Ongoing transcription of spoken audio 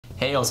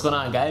Hey, what's going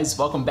on, guys?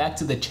 Welcome back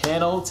to the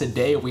channel.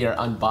 Today we are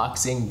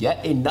unboxing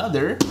yet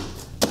another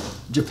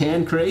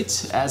Japan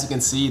crate. As you can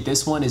see,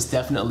 this one is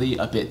definitely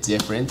a bit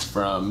different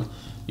from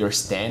your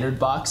standard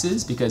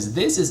boxes because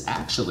this is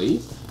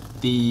actually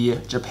the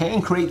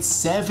Japan crate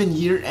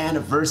 7-year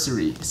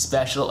anniversary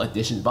special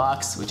edition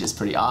box, which is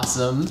pretty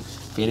awesome.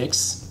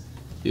 Phoenix,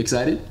 you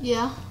excited?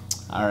 Yeah.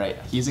 All right,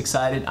 he's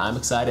excited, I'm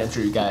excited. I'm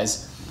sure you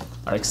guys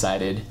are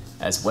excited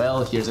as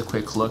well. Here's a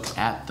quick look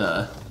at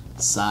the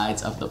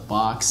sides of the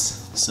box.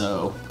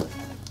 So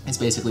it's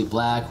basically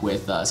black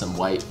with some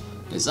white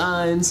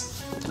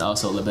designs and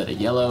also a little bit of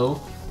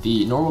yellow.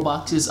 The normal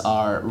boxes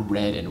are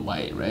red and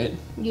white, right?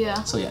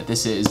 Yeah. So yeah,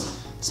 this is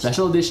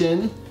special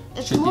edition.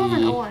 It's more of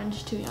an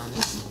orange, to be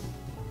honest.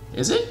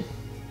 Is it?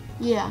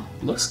 Yeah.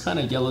 Looks kind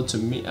of yellow to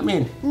me. I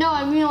mean... No,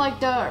 I mean like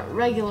the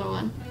regular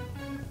one.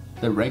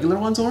 The regular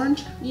one's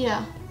orange?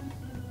 Yeah.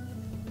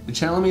 You're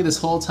telling me this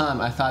whole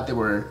time I thought they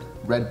were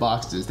red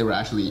boxes. They were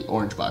actually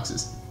orange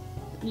boxes.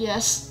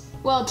 Yes.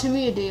 Well, to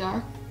me they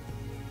are.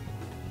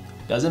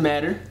 Doesn't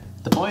matter.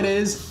 The point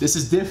is, this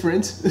is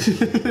different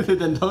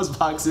than those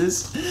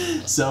boxes.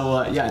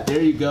 So yeah, there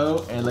you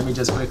go. And let me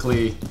just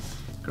quickly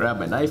grab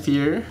my knife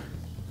here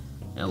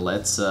and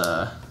let's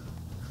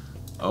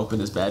open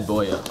this bad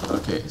boy up.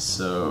 Okay,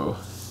 so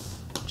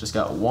just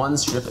got one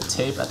strip of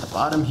tape at the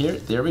bottom here.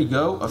 There we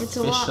go,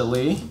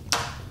 officially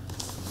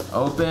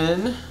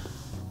open.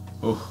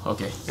 Oh,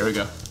 okay, here we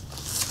go.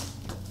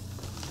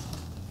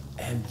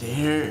 And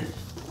there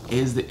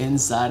is the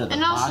inside of the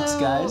box,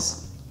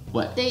 guys.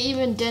 What? They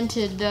even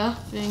dented the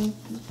thing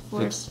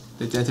for us.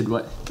 They dented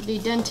what? They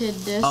dented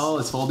this. Oh,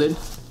 it's folded?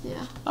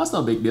 Yeah. That's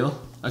no big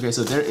deal. Okay,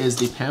 so there is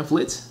the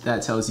pamphlet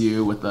that tells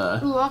you what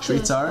the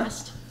treats are.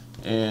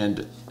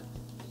 And,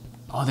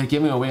 oh, they're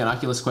giving away an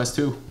Oculus Quest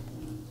 2.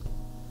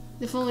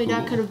 If only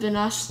that could have been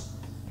us.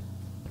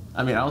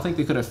 I mean, I don't think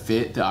they could have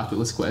fit the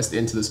Oculus Quest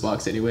into this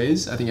box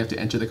anyways. I think you have to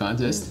enter the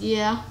contest.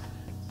 Yeah.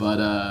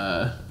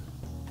 But,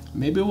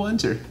 maybe we'll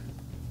enter.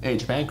 Hey,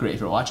 Japan Crate,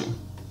 if you're watching,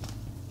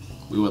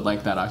 we would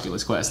like that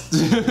Oculus Quest.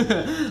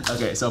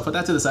 Okay, so put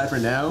that to the side for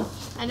now.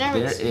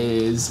 There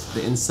is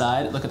the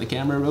inside. Look at the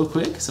camera real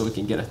quick so we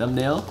can get a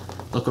thumbnail.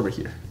 Look over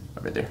here,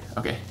 over there.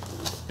 Okay,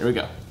 here we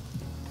go.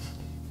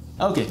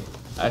 Okay,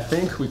 I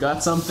think we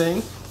got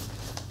something.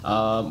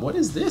 What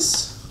is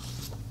this?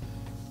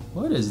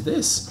 What is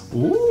this?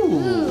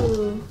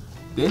 Ooh.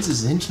 This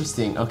is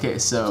interesting. Okay,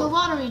 so it's a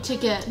lottery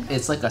ticket.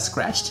 It's like a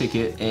scratch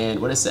ticket, and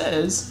what it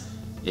says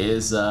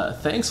is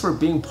thanks for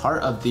being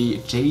part of the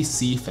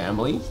JC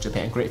family,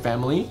 Japan Crate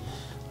family.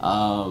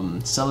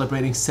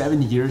 Celebrating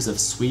 7 years of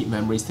sweet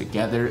memories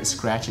together,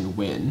 scratch and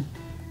win.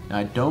 Now,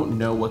 I don't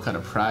know what kind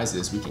of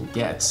prizes we can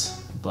get,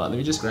 but let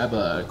me just grab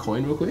a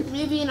coin real quick.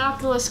 Maybe an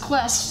Oculus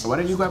Quest. So why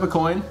don't you grab a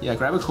coin? Yeah,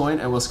 grab a coin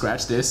and we'll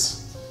scratch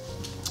this.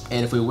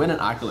 And if we win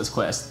an Oculus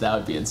Quest, that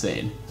would be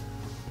insane.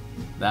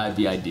 That would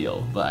be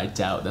ideal, but I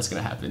doubt that's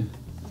gonna happen.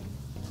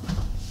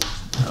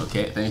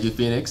 Okay, thank you,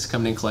 Phoenix,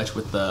 coming in clutch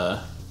with the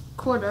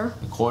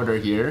quarter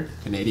here,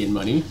 Canadian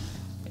money.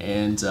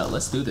 And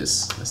let's do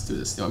this. Let's do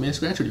this. Do you want me to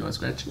scratch or do you want to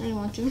scratch? I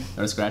want to. You want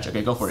to scratch?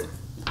 Okay, go for it.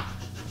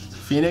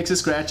 Phoenix is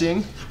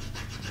scratching.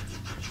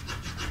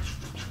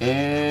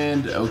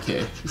 And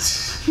okay.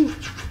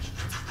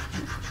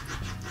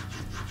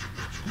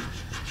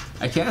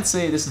 I can't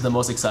say this is the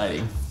most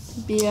exciting.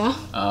 Yeah.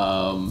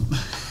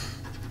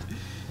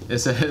 It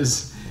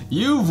says,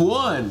 you've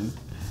won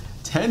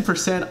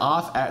 10%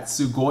 off at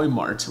Sugoi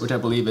Mart, which I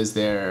believe is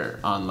their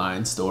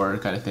online store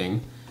kind of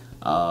thing.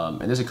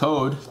 And there's a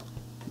code.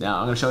 Now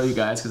I'm gonna show you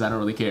guys because I don't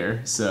really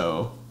care,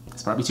 so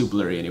it's probably too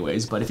blurry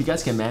anyways. But if you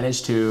guys can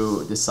manage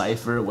to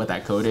decipher what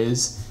that code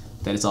is,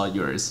 then it's all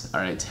yours. All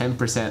right,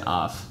 10%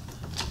 off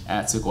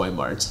at Sugoi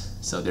Mart.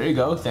 So there you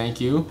go. Thank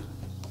you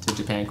to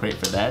Japan Crate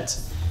for that.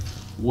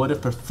 Would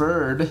have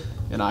preferred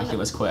an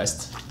Oculus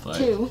Quest, but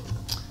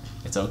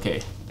it's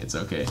okay. It's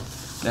okay.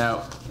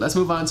 Now let's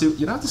move on to.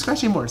 You don't have to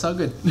scratch anymore. It's all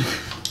good.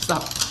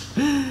 Stop.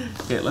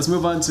 Okay, let's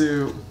move on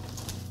to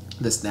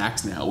the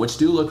snacks now, which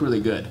do look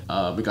really good.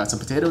 We got some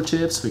potato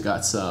chips, we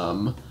got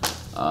some,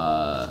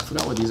 I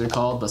forgot what these are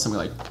called, but something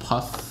like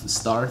puff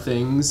star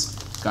things.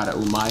 Got a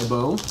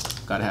umaibo,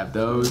 gotta have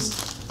those.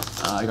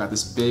 I got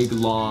this big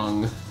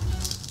long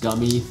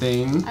gummy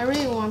thing. I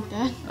really want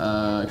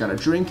that. Got a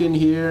drink in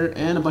here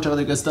and a bunch of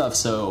other good stuff.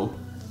 So,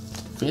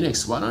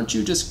 Phoenix, why don't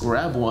you just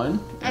grab one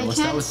and we'll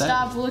start with that.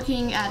 I can't stop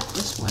looking at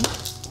this one.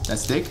 That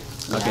stick?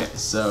 Yeah. Okay,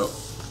 so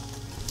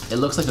it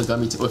looks like a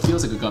gummy, well, it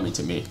feels like a gummy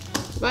to me.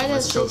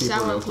 Let's show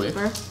people real quick.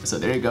 So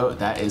there you go.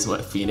 That is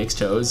what Phoenix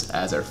chose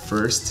as our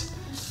first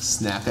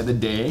snack of the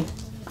day.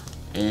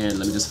 And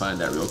let me just find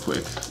that real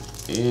quick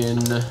in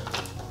the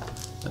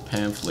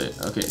pamphlet.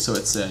 Okay, so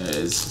it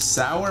says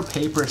sour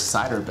paper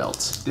cider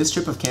belt. This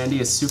strip of candy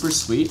is super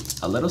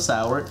sweet, a little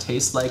sour,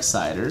 tastes like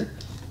cider,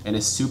 and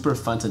is super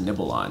fun to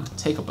nibble on.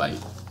 Take a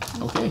bite.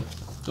 Okay,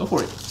 go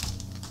for it.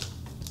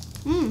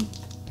 Mmm.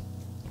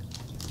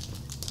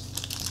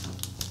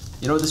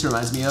 You know what this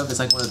reminds me of? It's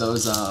like one of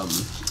those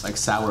like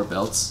sour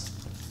belts.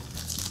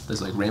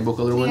 There's like rainbow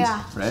color ones,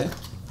 right?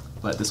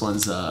 But this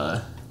one's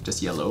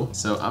just yellow.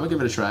 So I'm gonna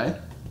give it a try.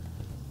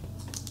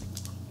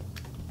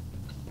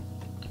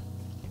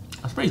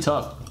 That's pretty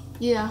tough.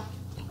 Yeah.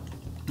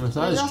 It's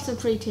It's also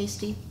pretty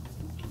tasty.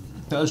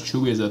 not as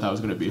chewy as I thought it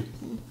was gonna be.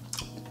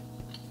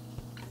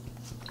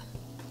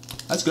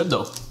 That's good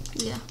though.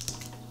 Yeah.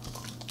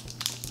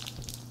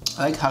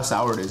 I like how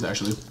sour it is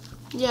actually.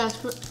 Yeah,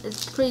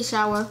 it's pretty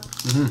sour.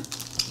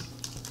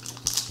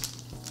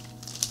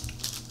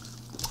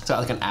 It's got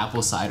like an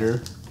apple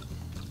cider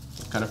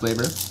kind of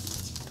flavor.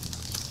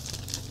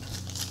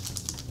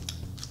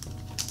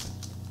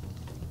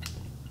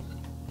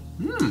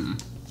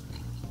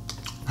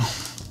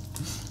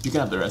 You can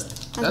have the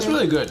rest. That's Okay.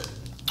 really good.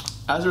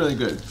 That's really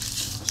good.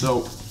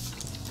 So,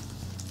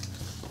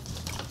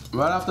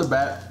 right off the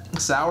bat,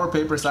 sour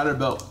paper cider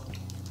belt.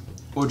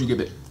 What would you give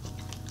it?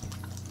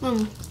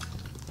 An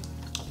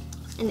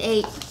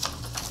 8.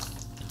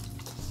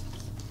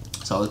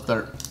 Solid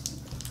start.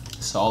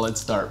 Solid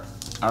start.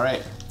 All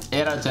right,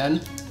 8 out of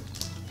 10.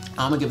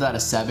 I'm gonna give that a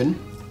 7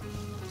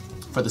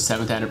 for the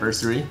 7th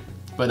anniversary.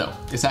 But no,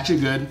 it's actually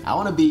good. I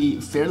wanna be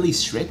fairly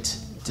strict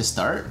to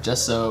start,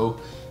 just so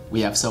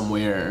we have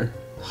somewhere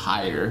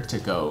higher to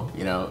go,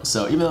 you know?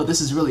 So even though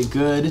this is really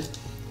good,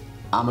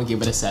 I'm gonna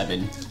give it a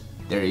 7.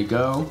 There you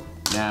go.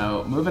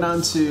 Now, moving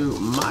on to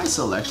my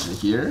selection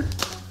here.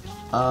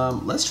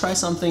 Let's try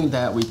something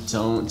that we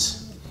don't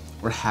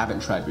or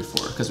haven't tried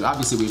before, because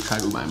obviously we've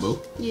tried umambo.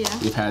 Yeah.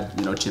 We've had,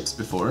 you know, chips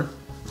before.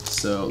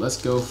 So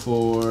let's go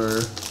for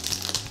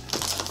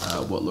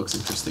what looks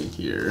interesting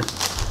here.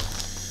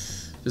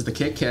 There's the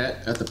Kit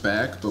Kat at the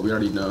back, but we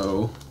already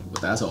know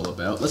what that's all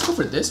about. Let's go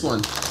for this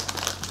one.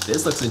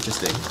 This looks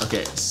interesting.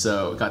 Okay,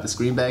 so got this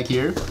green bag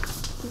here,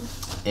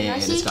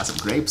 and it's got some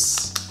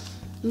grapes.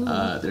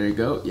 There you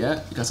go.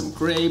 Yeah, got some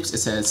grapes. It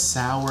says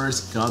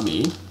Sours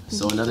Gummy,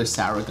 so another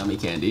sour gummy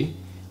candy,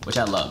 which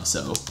I love.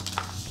 So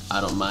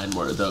I don't mind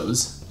more of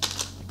those.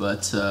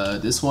 But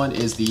this one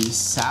is the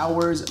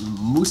Sours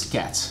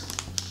Muscat.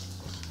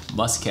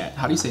 Muscat.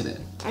 How do you say that?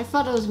 I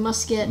thought it was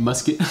musket.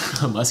 Musket.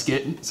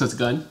 Musket. So it's a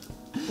gun.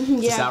 It's a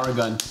Yeah. sour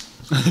gun.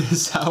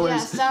 Sours.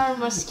 Yeah, sour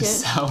musket.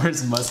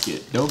 Sours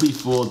Musket. Don't be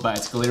fooled by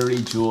its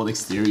glittery jeweled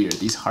exterior.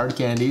 These hard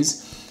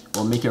candies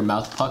will make your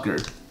mouth pucker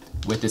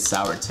with its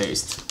sour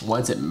taste.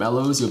 Once it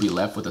mellows, you'll be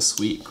left with a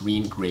sweet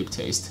green grape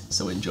taste.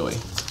 So enjoy.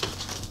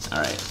 All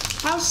right.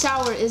 How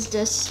sour is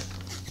this?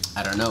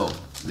 I don't know.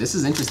 This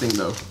is interesting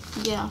though.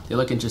 Yeah. They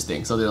look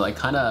interesting. So they're like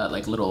kind of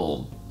like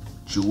little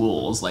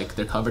jewels. Like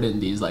they're covered in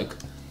these like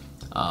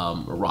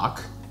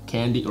rock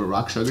candy or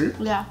rock sugar.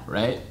 Yeah.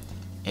 Right?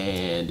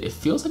 And it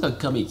feels like a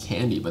gummy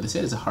candy, but they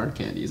said it's a hard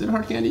candy. Is it a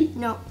hard candy?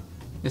 No.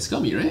 It's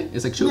gummy, right?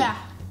 It's like chewy. Yeah.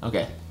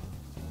 Okay.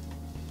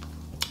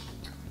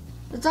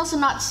 It's also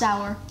not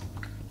sour.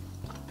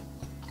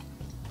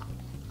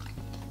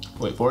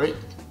 Wait for it.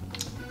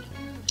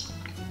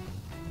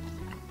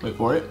 Wait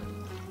for it.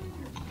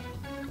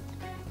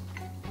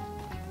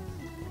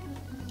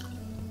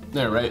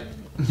 Yeah, right.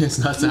 It's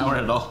not sour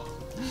at all.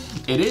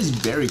 It is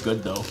very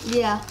good though.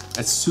 Yeah.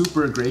 It's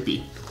super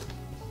grapey.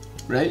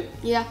 Right?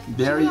 Yeah.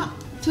 Very.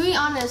 To be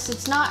honest,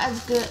 it's not as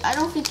good. I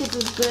don't think it's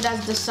as good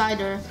as the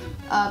cider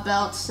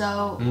belt,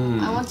 so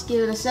I want to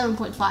give it a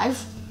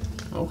 7.5.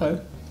 Okay.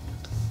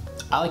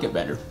 I like it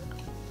better.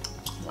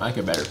 I like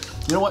it better.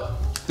 You know what?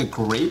 The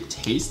grape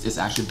taste is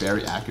actually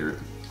very accurate.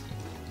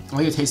 I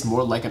think it tastes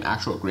more like an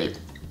actual grape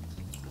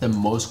than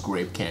most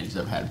grape candies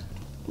I've had.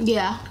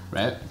 Yeah.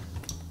 Right?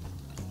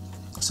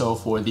 So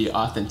for the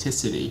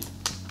authenticity,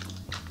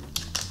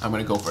 I'm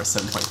gonna go for a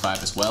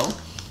 7.5 as well,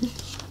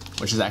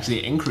 which is actually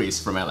an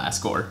increase from my last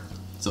score.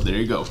 So there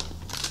you go.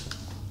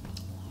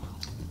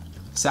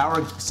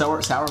 Sour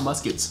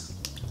muskets,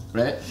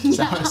 right?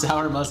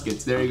 Sour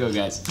muskets. There you go,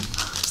 guys.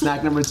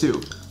 Snack number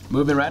 2.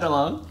 Moving right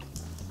along.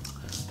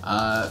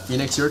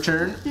 Phoenix, your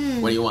turn.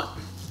 What do you want?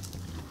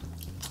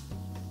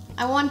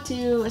 I want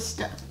to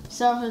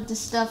start with the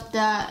stuff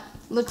that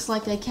looks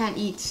like I can't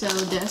eat, so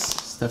this.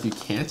 Stuff you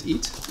can't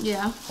eat?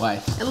 Yeah.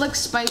 Why? It looks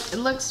spicy. It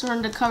looks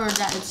from the cover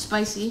that it's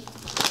spicy.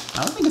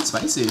 I don't think it's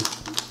spicy.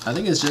 I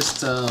think it's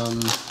just,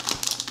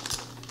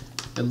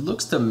 it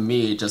looks to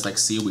me just like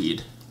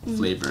seaweed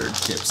flavored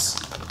chips.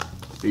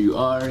 Here you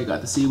are, you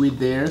got the seaweed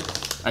there.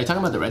 Are you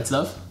talking about the red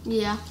stuff?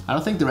 Yeah. I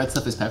don't think the red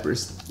stuff is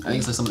peppers. I think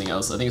it's like something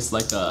else. I think it's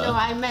like No,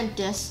 I meant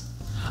this.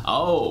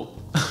 Oh!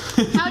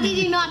 How did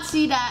you not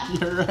see that?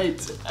 You're right.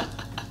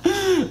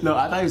 No,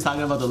 I thought he was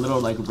talking about the little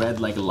like red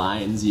like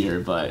lines here,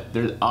 but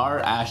there are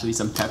actually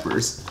some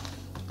peppers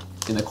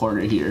in the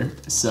corner here.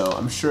 So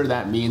I'm sure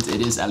that means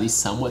it is at least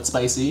somewhat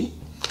spicy.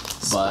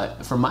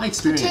 But from my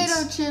experience...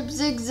 Potato chip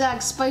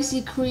zigzag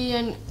spicy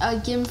Korean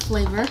gim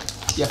flavor.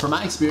 Yeah, from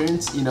my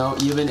experience, you know,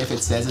 even if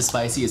it says it's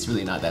spicy, it's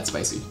really not that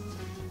spicy.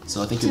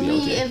 So I think To you'll be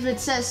me, okay. if it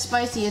says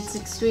spicy, it's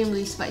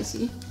extremely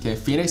spicy. Okay,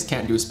 Phoenix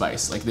can't do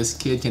spice. Like, this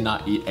kid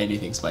cannot eat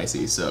anything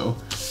spicy, so...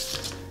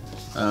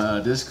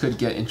 this could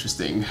get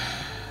interesting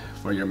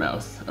for your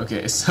mouth.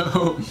 Okay,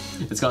 so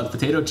it's called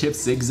Potato Chip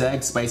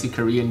Zigzag Spicy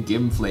Korean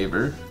Gim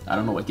Flavor. I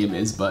don't know what gim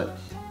is, but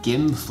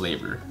gim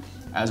flavor.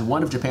 As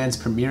one of Japan's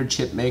premier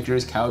chip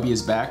makers, Calbee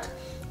is back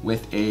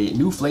with a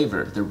new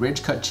flavor. The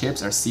ridge cut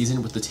chips are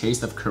seasoned with the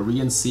taste of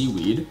Korean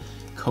seaweed,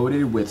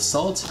 coated with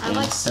salt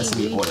and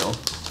sesame oil.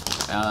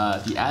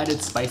 The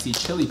added spicy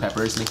chili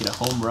peppers make it a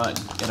home run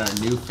in our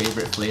new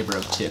favorite flavor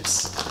of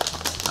chips.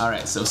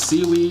 Alright, so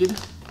seaweed,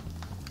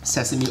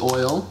 sesame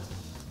oil,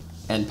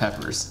 and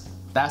peppers.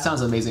 That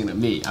sounds amazing to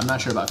me. I'm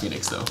not sure about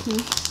Phoenix though.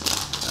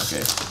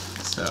 Okay,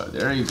 so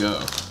there you go.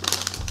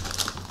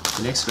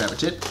 Phoenix, grab a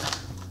chip.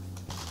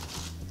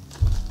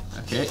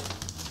 Okay.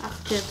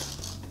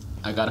 Chips.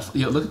 I gotta,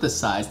 look at the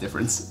size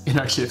difference in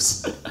our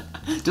chips.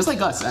 Just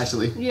like us,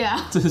 actually.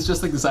 Yeah. It's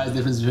just like the size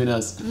difference between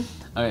us.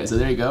 Alright, so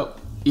there you go.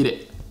 Eat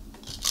it.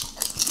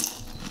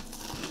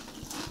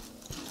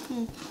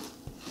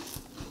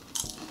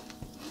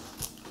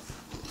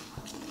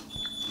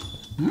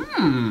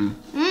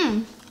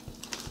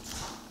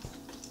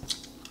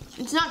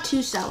 It's not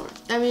too sour.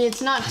 I mean,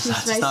 it's not too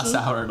spicy. It's not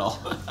sour at all.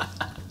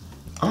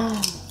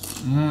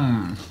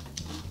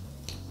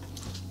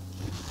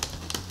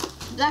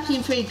 It's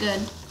actually pretty good.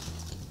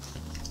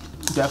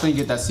 Definitely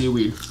get that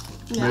seaweed.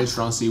 Yeah. Very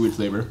strong seaweed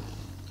flavor.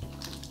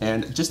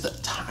 And just the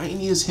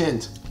tiniest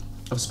hint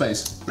of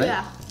spice, right?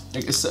 Yeah.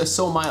 Like it's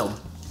so mild.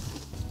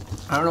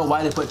 I don't know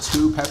why they put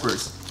 2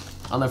 peppers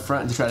on the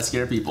front to try to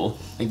scare people.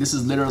 Like this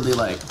is literally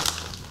like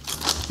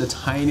the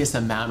tiniest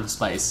amount of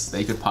spice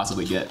they could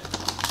possibly get.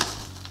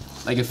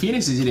 Like if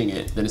Phoenix is eating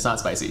it, then it's not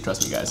spicy,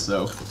 trust me guys.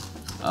 So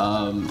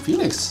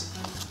Phoenix,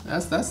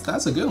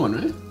 that's a good one,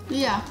 right?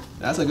 Yeah.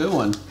 That's a good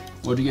one.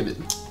 What'd you give it?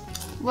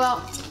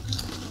 Well,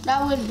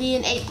 that would be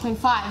an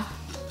 8.5.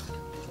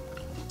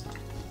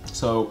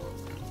 So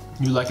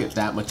you like it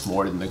that much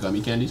more than the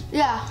gummy candies?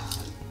 Yeah.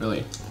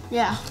 Really?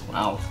 Yeah.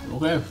 Wow.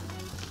 Okay.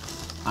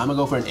 I'm gonna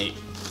go for an 8.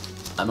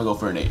 I'm gonna go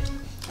for an 8.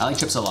 I like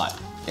chips a lot,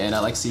 and I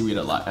like seaweed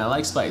a lot, and I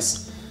like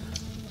spice.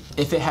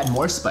 If it had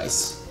more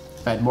spice,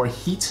 if I had more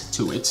heat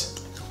to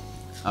it,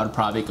 I would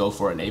probably go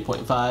for an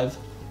 8.5,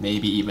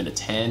 maybe even a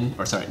 10,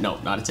 or sorry, no,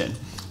 not a 10,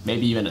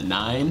 maybe even a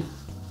 9.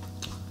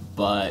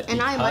 But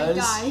and I might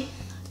die.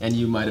 And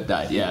you might have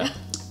died, yeah.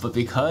 But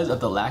because of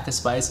the lack of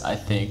spice, I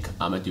think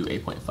I'm gonna do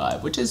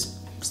 8.5, which is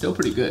still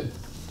pretty good.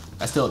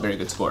 That's still a very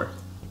good score.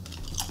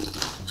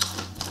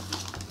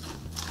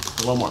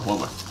 One more.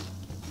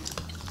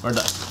 We're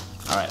done.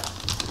 All right.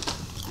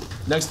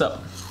 Next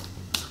up,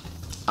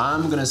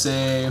 I'm gonna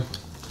say,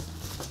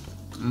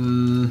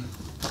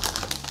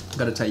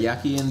 got a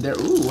taiyaki in there.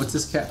 Ooh, what's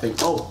this cat thing?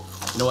 Oh,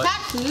 you know what?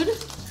 Cat food?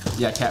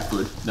 Yeah, cat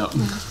food. No.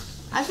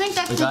 I think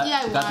that's the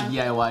DIY. We got the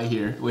DIY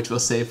here, which we'll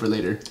save for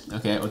later.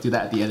 Okay, we'll do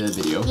that at the end of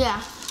the video.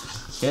 Yeah.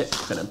 Okay,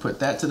 gonna put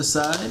that to the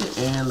side,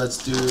 and let's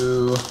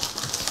do.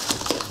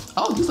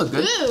 Oh, these look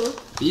good. Ooh.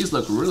 These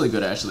look really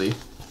good, actually.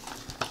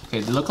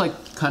 Okay, they look like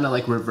kind of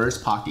like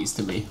reverse Pockies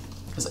to me.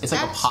 It's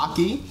like a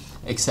Pocky,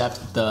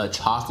 except the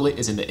chocolate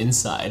is in the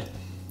inside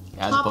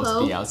as opposed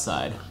to the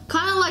outside.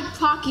 Kind of like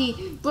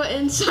Pocky, but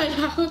inside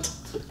out.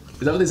 Is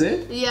that what they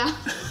say? Yeah.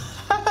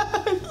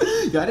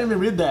 Yeah, I didn't even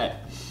read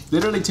that.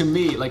 Literally to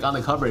me, like on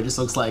the cover, it just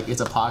looks like it's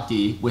a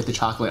Pocky with the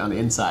chocolate on the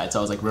inside. So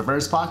I was like,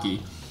 reverse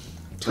Pocky.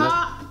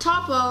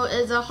 Topo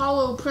is a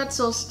hollow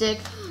pretzel stick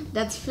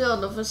that's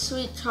filled with a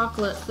sweet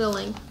chocolate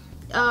filling.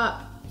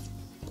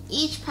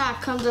 Each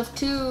pack comes with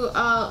 2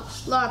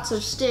 lots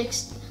of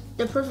sticks.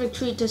 The perfect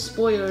treat to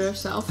spoil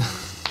yourself.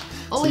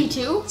 Only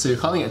 2? So you're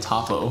calling it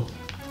Topo,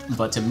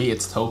 but to me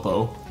it's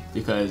Topo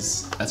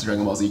because that's a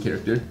Dragon Ball Z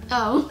character.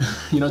 Oh.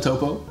 You know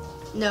Topo?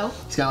 No.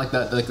 He's kind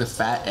of like the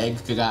fat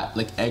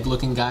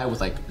egg-looking guy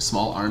with like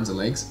small arms and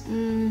legs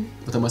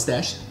with a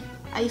mustache.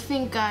 I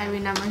think I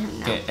remember him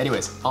now. Okay.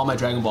 Anyways, all my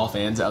Dragon Ball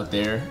fans out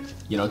there,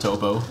 you know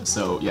Topo.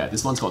 So yeah,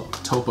 this one's called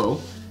Topo,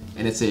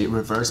 and it's a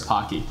reverse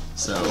Pocky.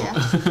 So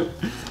Yeah.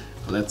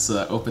 let's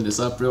open this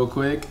up real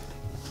quick.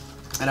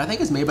 And I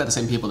think it's made by the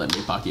same people that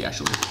made Pocky,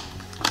 actually.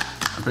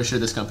 I'm pretty sure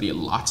this company,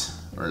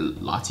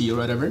 Lottie or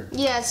whatever.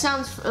 Yeah, it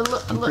sounds.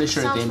 I'm pretty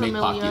sure they make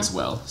familiar. Pocky as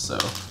well. So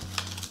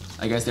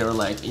I guess they were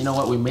like, you know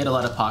what? We made a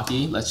lot of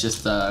Pocky. Let's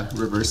just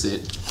reverse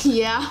it.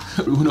 Yeah.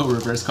 Uno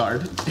reverse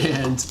card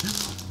and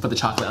put the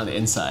chocolate on the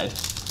inside.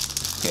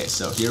 Okay,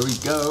 so here we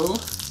go.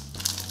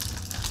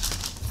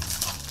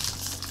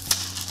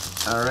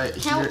 All right,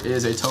 here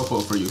is a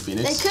Topo for you,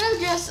 Phoenix. They could have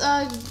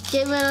just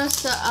given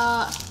us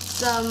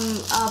some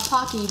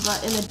Pocky,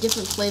 but in a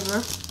different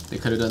flavor. They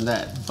could have done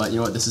that, but you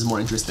know what? This is more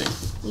interesting.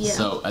 Yeah.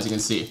 So as you can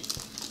see,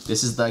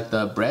 this is like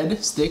the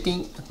bread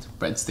sticking.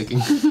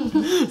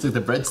 It's like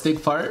the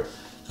breadstick part.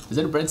 Is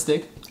it a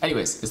breadstick?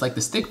 Anyways, it's like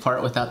the stick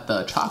part without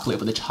the chocolate,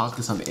 but the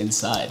chocolate's on the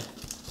inside.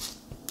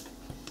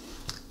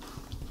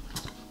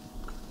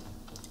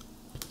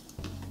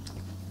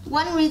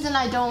 One reason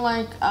I don't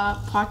like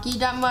Pocky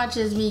that much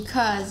is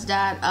because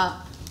that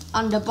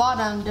on the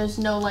bottom there's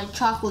no like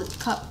chocolate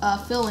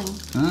filling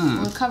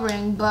or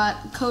covering, but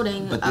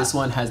coating. But this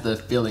one has the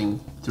filling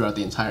throughout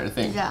the entire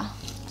thing. Yeah.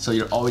 So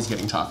you're always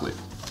getting chocolate,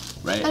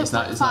 right? It's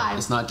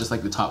not just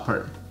like the top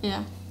part.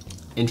 Yeah.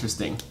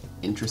 Interesting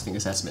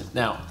assessment.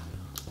 Now,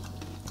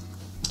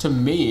 to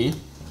me,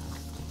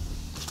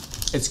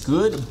 it's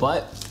good,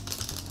 but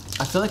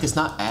I feel like it's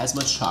not as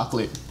much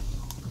chocolate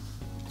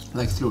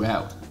like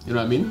throughout. You know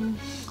what I mean?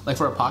 Like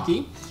for a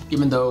Pocky,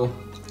 even though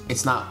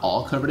it's not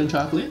all covered in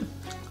chocolate,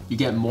 you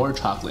get more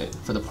chocolate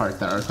for the parts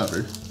that are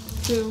covered.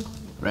 True.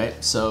 Right?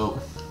 So,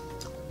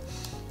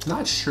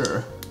 not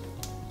sure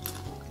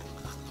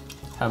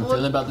how I'm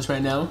feeling about this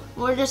right now.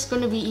 We're just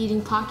gonna be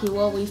eating Pocky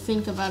while we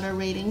think about our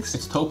ratings.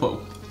 It's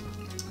Topo.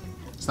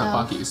 It's not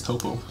Pocky, it's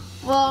Topo.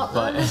 Well,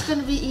 I'm just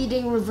gonna be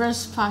eating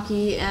reverse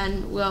Pocky,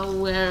 and well,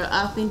 we're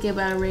thinking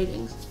about our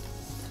ratings.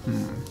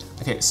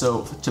 Okay,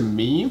 so to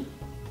me,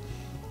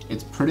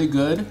 it's pretty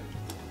good,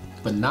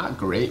 but not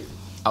great.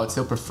 I would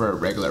still prefer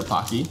regular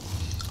Pocky.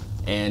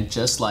 And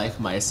just like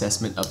my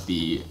assessment of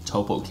the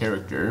Topo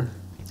character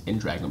in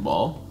Dragon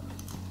Ball,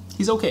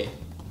 he's okay.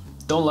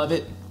 Don't love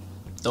it,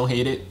 don't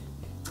hate it.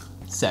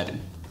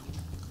 7.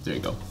 There you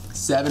go.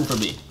 7 for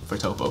me for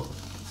Topo.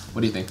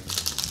 What do you think?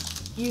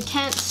 You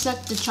can't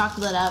suck the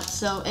chocolate out,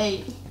 so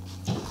 8.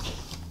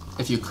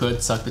 If you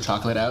could suck the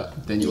chocolate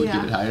out, then you would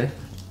give it higher.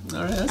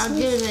 All right, that's I'll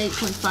give it an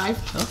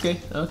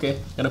 8.5. Okay.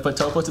 Gonna put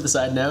Topo to the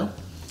side now.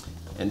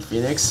 And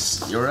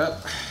Phoenix, you're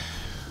up.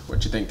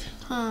 What you think?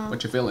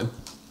 What you feeling?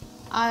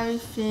 I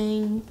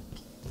think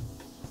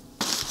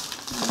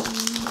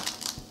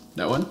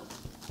That one?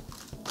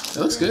 It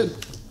looks good.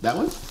 That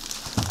one?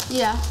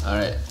 yeah. All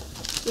right.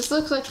 This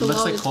looks like a It looks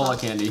lollipop. like cola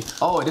candy.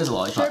 Oh, it is a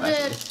lollipop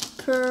actually.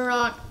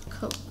 Sherbet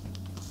Coke.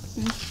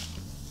 You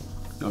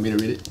want me to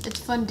read it? It's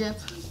Fun Dip.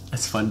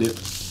 That's Fun Dip.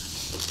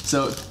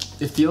 So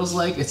it feels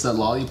like it's a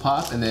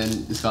lollipop, and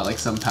then it's got like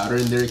some powder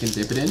in there you can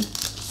dip it in.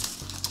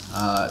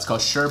 It's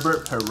called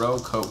Sherbet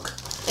Perot Coke.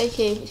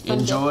 Okay. Fun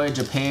Enjoy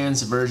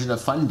Japan's version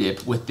of Fun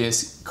Dip with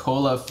this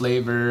cola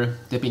flavor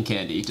dipping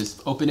candy.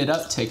 Just open it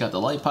up, take out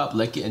the lollipop,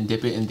 lick it, and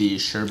dip it in the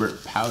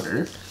sherbet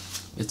powder.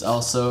 It's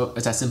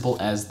as simple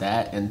as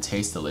that and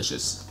tastes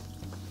delicious.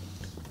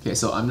 Okay,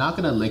 so I'm not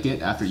gonna lick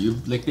it after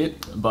you've licked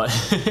it, but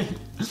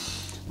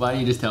why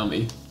don't you just tell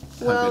me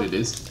how good it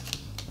is?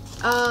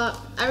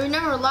 I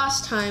remember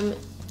last time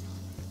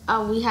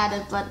we had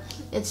it, but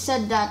it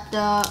said that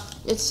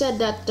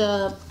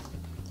the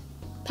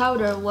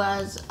powder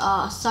was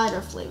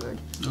cider flavored.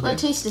 Okay. But it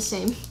tastes the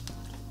same.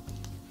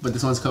 But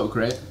this one's Coke,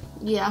 right?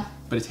 Yeah.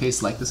 But it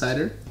tastes like the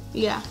cider?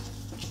 Yeah.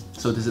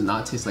 So does it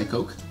not taste like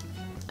Coke?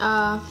 It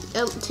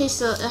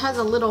has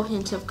a little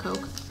hint of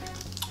Coke.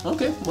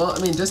 Okay, well, I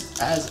mean,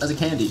 just as a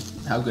candy,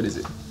 how good is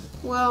it?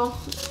 Well,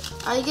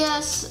 I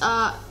guess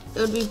it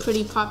would be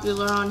pretty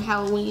popular on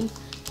Halloween,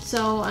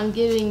 so I'm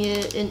giving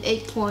it an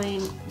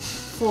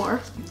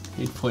 8.4.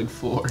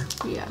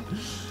 8.4. Yeah.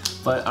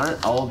 But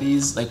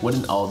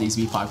wouldn't all these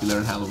be popular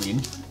on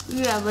Halloween?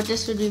 Yeah, but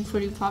this would be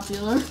pretty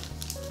popular.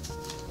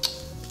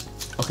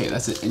 Okay,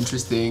 that's an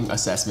interesting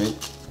assessment,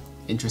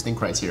 interesting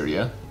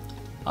criteria.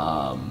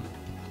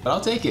 But I'll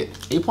take it.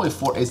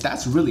 8.4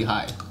 that's really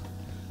high.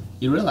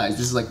 You realize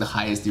this is like the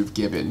highest you've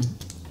given,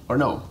 or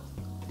no?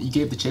 You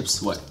gave the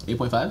chips what?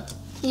 8.5?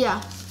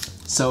 Yeah.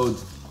 So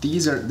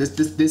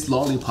this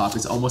lollipop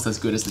is almost as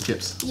good as the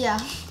chips. Yeah.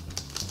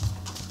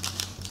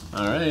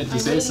 All right, if you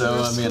say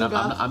so. I mean,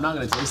 I'm not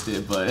gonna taste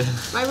it, but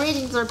my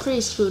ratings are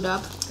pretty screwed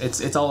up.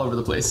 It's all over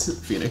the place,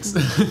 Phoenix.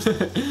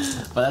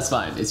 But that's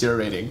fine. It's your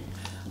rating.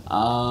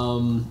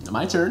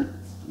 My turn.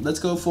 Let's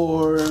go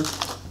for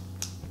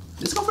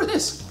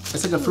this.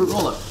 It's like a fruit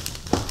roll-up.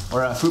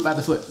 Or a fruit by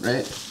the foot,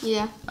 right?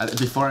 Yeah.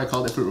 Before I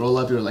called it fruit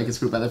roll-up, you were like, it's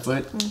fruit by the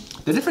foot.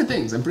 They're different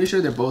things. I'm pretty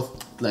sure they're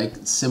both like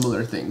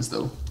similar things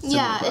though.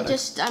 Yeah, I'm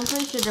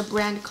pretty sure the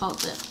brand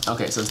calls it.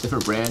 Okay, so it's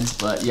different brands,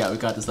 but yeah, we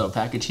got this little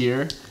package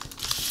here.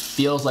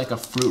 Feels like a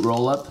fruit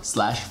roll-up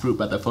 / fruit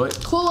by the foot.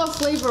 Cola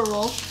flavor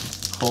roll.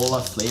 Cola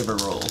flavor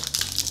roll.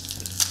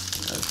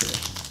 Okay,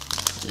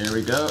 here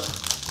we go.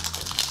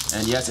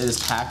 And yes, it is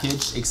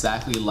packaged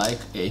exactly like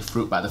a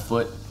fruit by the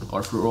foot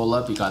or fruit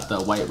roll-up. You got the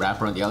white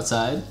wrapper on the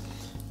outside,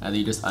 and then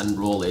you just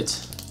unroll it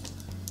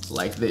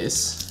like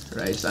this,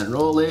 right? Just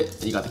unroll it,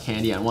 and you got the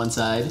candy on one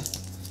side.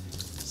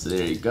 So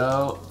there you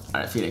go. All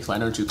right, Phoenix, why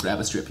don't you grab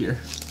a strip here?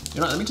 You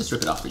know what, let me just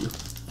rip it off for you.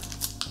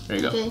 There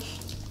you go. Okay.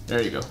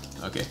 There you go,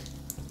 okay.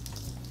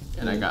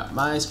 And I got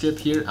my strip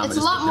here. It's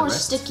a lot more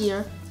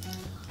stickier.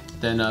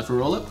 Than fruit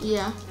roll-up?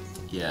 Yeah.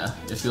 Yeah,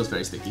 it feels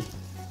very sticky.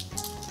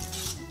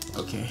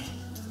 Okay.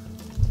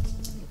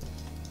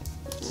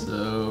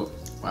 So,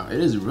 wow, it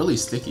is really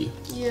sticky.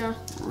 Yeah.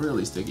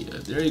 Really sticky.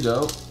 There you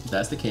go.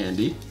 That's the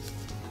candy.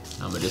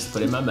 I'm gonna just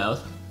put it in my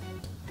mouth.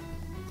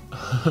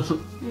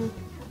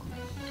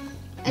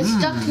 It's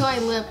stuck to my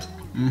lip.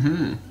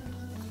 Mm-hmm.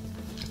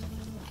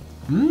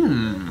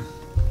 Mmm.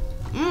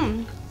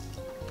 Mmm.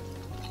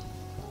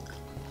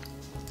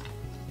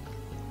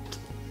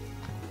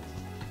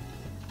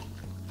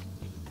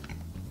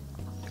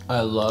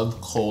 I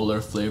love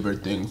cola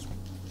flavored things.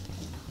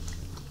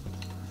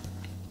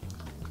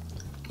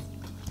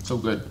 So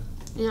good.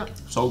 Yep.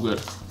 So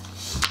good.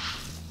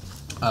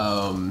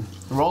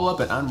 Roll up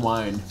and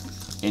unwind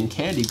in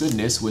candy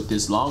goodness with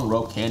this long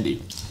rope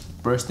candy.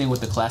 Bursting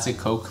with the classic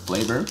Coke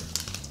flavor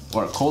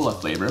or cola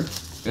flavor.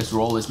 This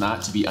roll is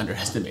not to be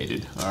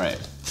underestimated. All right.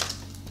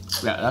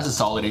 Yeah, that's a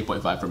solid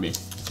 8.5 for me.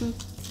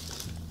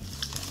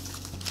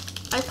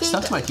 I think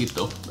Stuck to my teeth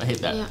though. I hate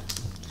that. Yeah.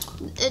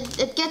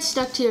 it gets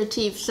stuck to your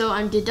teeth, so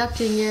I'm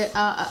deducting it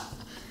a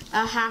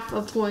half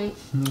a point.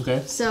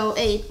 Okay. So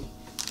 8.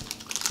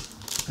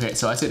 Okay,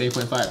 so I said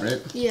 8.5,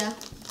 right? Yeah.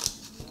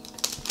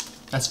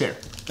 That's fair.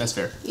 That's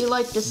fair. You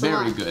like this a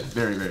lot. Very good.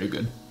 Very, very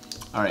good.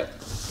 All right.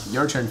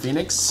 Your turn,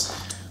 Phoenix.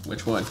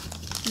 Which one?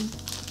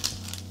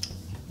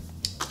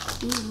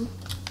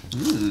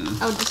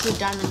 Oh, this is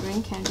diamond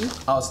ring candy.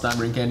 Oh, it's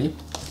diamond ring candy.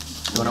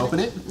 You want to open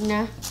it?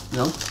 Nah.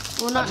 No?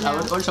 Well, not now. I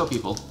want to show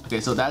people.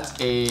 Okay, so that's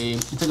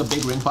it's like a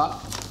big ring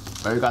pop.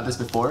 I already got this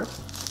before.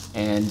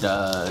 And,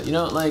 you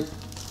know, like,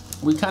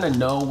 we kind of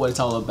know what it's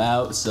all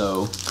about,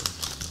 so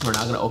we're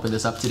not going to open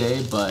this up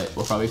today, but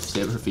we'll probably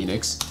save it for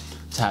Phoenix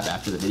to have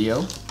after the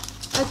video.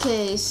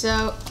 Okay,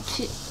 so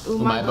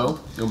Umaibo.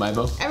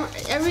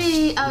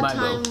 Every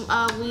time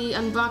we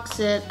unbox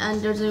it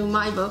and there's a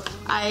Umaibo,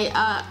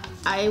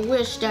 I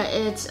wish that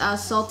it's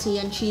salty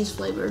and cheese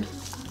flavored.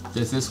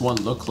 Does this one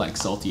look like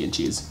salty and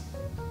cheese?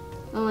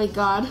 Oh my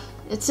god,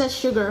 it says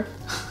sugar.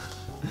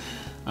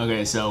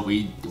 Okay, so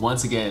we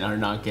once again are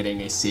not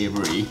getting a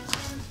savory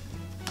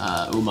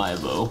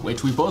Umaibo,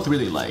 which we both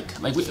really like.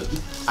 Like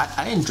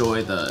I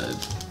enjoy the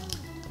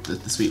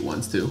sweet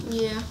ones too.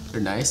 Yeah.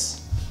 They're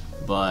nice,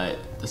 but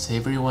the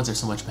savory ones are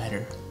so much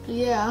better.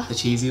 Yeah. The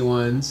cheesy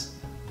ones,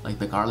 like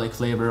the garlic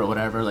flavor or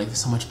whatever, like they're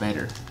so much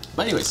better.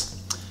 But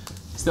anyways,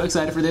 still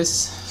excited for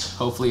this.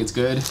 Hopefully it's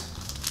good.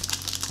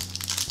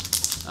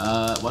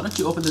 Why don't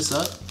you open this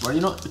up? Or, you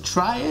know,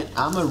 try it.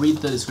 I'm gonna read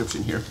the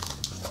description here.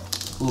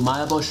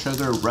 Umaibo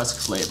sugar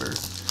rusk flavor.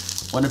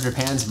 One of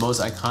Japan's most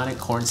iconic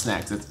corn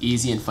snacks that's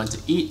easy and fun to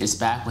eat is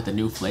back with a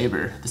new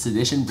flavor. This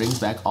edition brings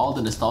back all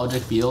the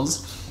nostalgic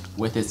feels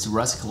with its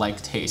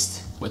rusk-like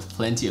taste, with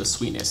plenty of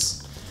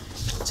sweetness.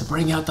 To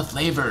bring out the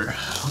flavor.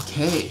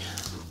 Okay.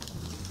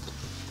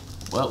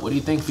 Well, what do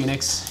you think,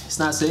 Phoenix? It's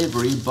not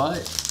savory,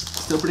 but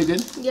still pretty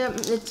good? Yep,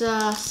 it's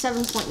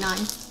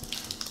 7.9.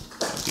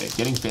 Okay,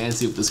 getting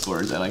fancy with the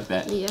scores. I like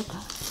that. Yeah.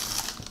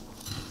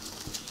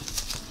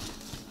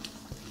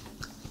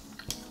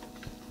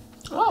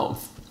 Oh,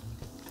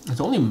 it's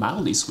only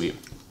mildly sweet.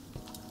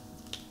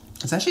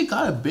 It's actually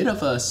got a bit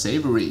of a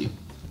savory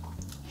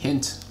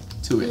hint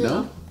to it,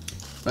 no?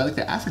 But like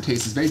the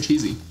aftertaste is very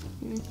cheesy.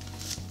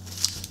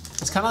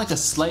 It's kind of like a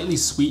slightly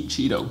sweet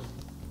Cheeto.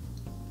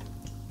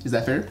 Is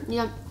that fair?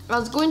 Yep. I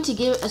was going to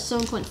give it a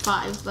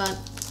 7.5, but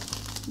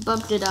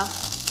bumped it up.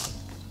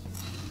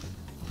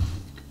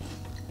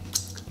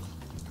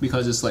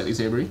 Because it's slightly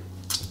savory?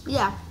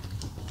 Yeah.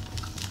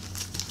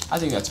 I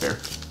think that's fair.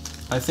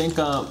 I think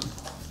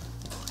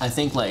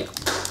like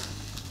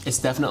it's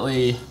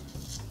definitely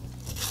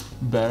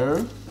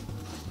better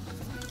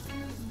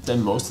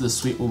than most of the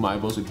sweet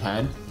Umaibos we've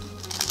had,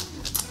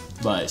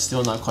 but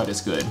still not quite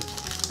as good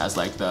as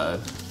like the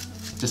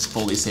just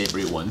fully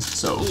savory ones.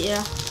 So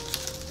yeah,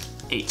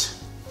 8.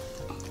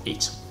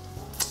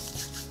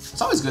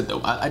 It's always good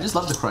though. I just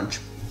love the crunch.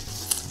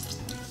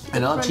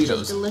 And I love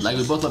Cheetos. Like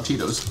we both love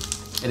Cheetos.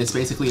 And it's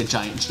basically a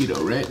giant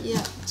Cheeto, right?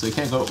 Yeah. So you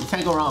can't go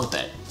wrong with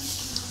that.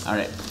 All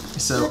right.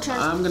 So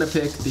I'm gonna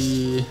pick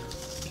the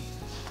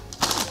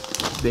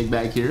big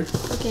bag here.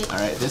 Okay. All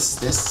right.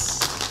 This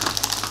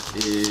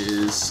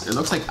is. It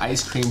looks like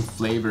ice cream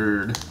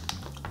flavored,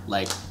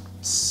 like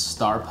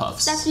Star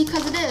Puffs. That's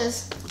because it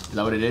is. Is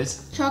that what it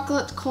is?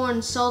 Chocolate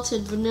corn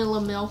salted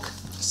vanilla milk.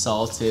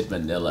 Salted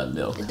vanilla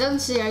milk. It doesn't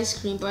say ice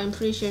cream, but I'm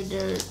pretty sure it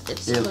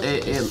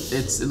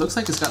looks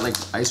like it's got like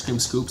ice cream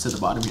scoops at the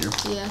bottom here.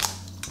 Yeah.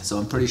 So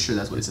I'm pretty sure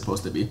that's what it's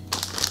supposed to be.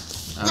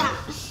 All right.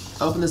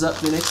 Open this up,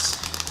 Phoenix.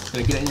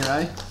 Gonna get it in your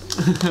eye?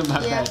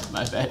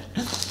 My bad.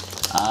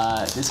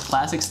 This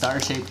classic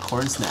star-shaped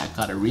corn snack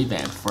got a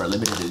revamp for a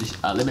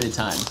limited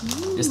time.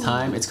 Ooh. This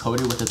time, it's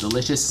coated with a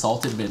delicious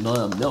salted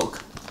vanilla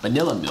milk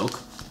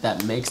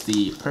that makes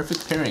the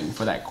perfect pairing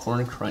for that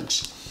corn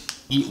crunch.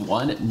 Eat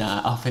one?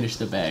 Nah, I'll finish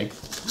the bag.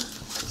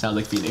 Sounds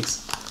like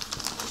Phoenix.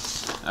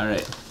 All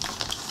right.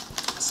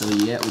 So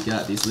yeah, we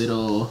got these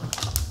little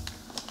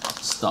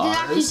stars.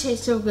 They actually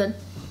taste so good.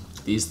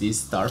 These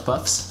Star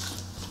Puffs.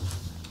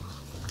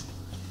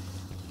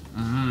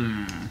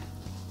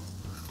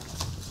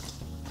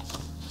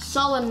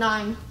 Solid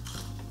 9.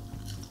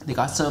 They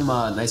got some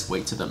nice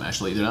weight to them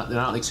actually. They're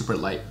not like super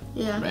light.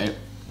 Yeah. Right.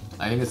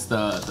 I think it's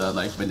the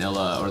like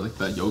vanilla or like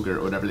the yogurt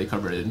or whatever they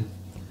covered it in,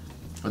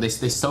 or they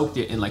soaked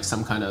it in like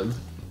some kind of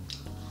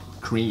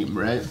cream,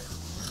 right?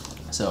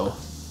 So.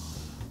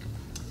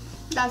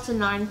 That's a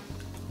 9.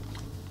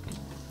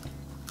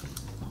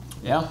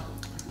 Yeah.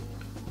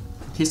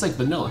 Tastes like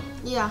vanilla.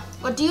 Yeah.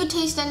 But do you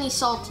taste any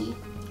salty?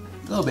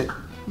 A little bit.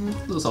 A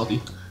little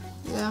salty.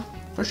 Yeah.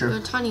 For sure. A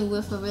tiny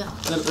whiff of it.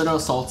 Little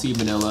salty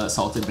vanilla,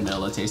 salted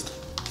vanilla taste.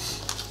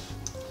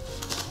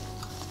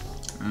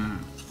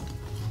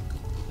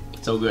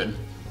 So good.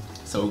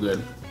 So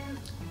good.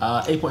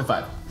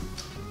 8.5.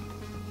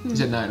 You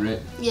said 9, right?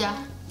 Yeah.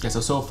 Okay,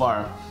 so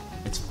far,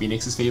 it's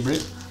Phoenix's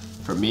favorite.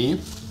 For me,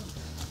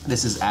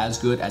 this is as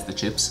good as the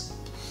chips.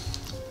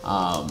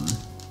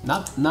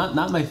 Not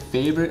my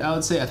favorite, I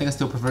would say. I think I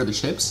still prefer the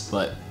chips,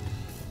 but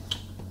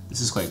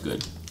this is quite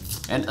good.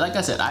 And like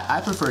I said,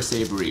 I prefer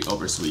savory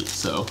over sweet,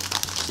 so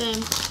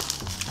Same.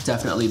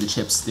 Definitely the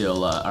chips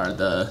still are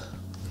the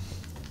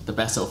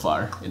best so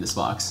far in this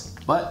box.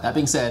 But that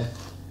being said,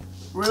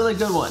 really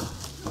good one.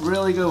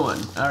 Really good one.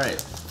 All right,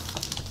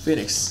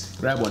 Phoenix,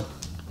 grab one.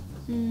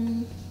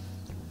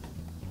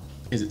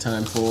 Is it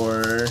time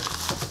for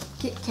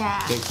Kit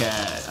Kat? Kit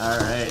Kat. All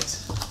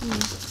right.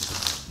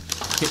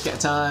 Kit Kat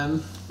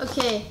time.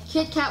 Okay,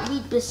 Kit Kat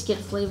wheat biscuit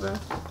flavor.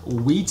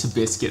 Wheat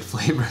biscuit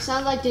flavor.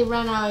 Sounds like they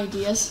ran out of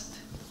ideas.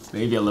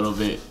 Maybe a little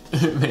bit.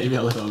 Maybe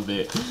a little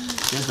bit.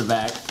 Here's the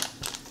back.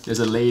 There's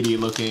a lady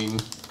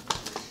looking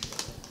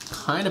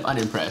kind of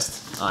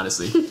unimpressed,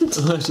 honestly.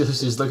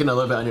 She's looking a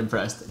little bit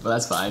unimpressed, but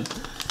that's fine.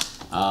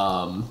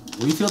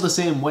 We feel the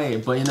same way,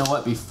 but you know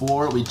what?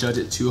 Before we judge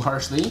it too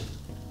harshly,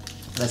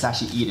 let's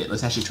actually eat it.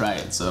 Let's actually try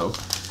it. So,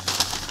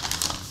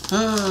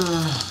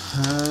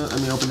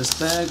 let me open this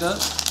bag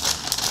up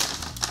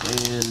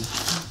and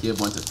give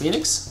one to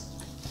Phoenix.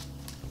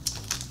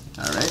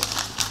 All right.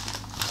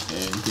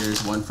 And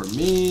here's one for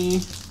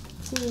me.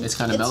 It's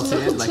kind of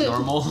melted like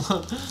normal.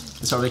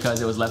 It's probably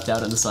because it was left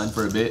out in the sun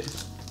for a bit.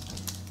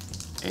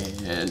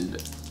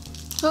 And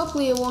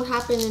hopefully it won't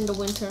happen in the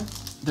winter.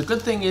 The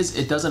good thing is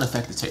it doesn't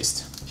affect the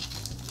taste.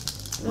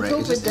 I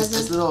hope it doesn't.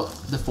 It's a little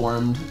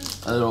deformed,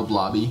 a little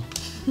blobby,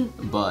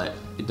 but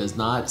it does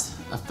not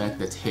affect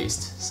the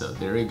taste. So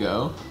there we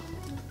go.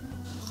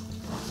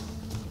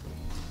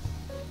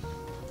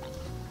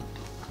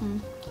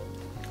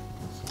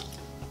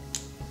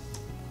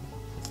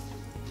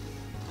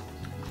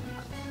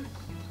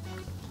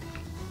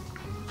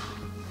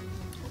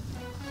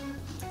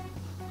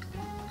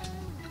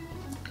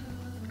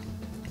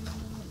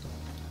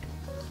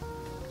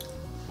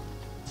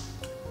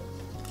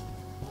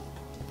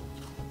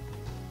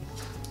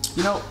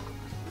 You know,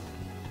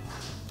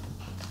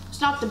 it's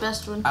not the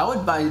best one. I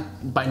would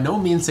by no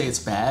means say it's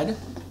bad.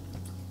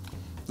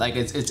 Like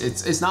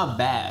it's not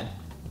bad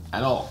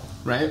at all,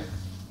 right?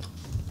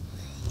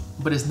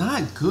 But it's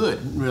not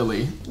good,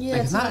 really. Yeah,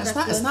 like,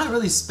 it's not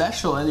really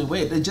special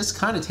anyway. It just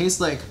kind of tastes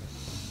like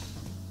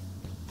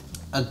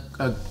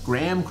a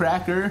graham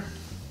cracker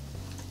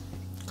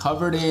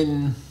covered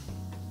in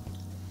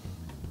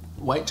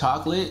white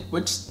chocolate,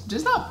 which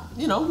is not,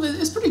 you know,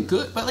 it's pretty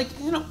good, but like,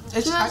 you know,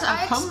 it's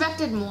I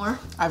expected more.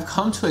 I've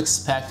come to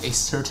expect a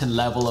certain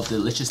level of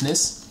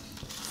deliciousness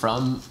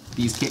from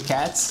these Kit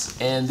Kats,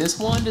 and this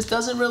one just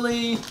doesn't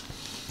really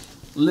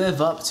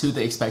live up to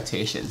the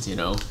expectations, you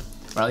know,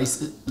 or at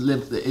least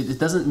it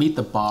doesn't meet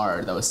the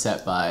bar that was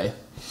set by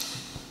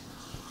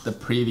the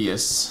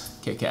previous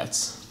Kit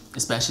Kats,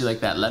 especially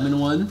like that lemon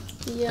one.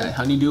 Yeah. That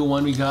honeydew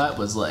one we got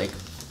was like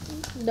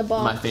the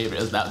bomb. My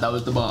favorite. That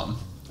was the bomb.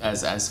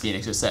 As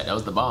Phoenix just said, that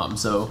was the bomb.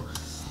 So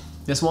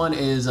this one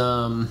is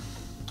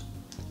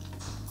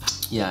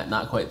yeah,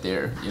 not quite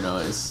there. You know,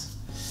 it's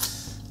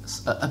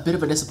a bit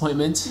of a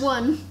disappointment.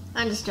 1.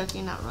 I'm just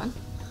joking, not run.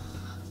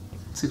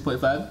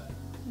 6.5?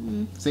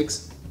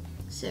 6?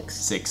 6.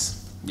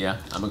 6. Yeah,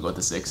 I'm gonna go with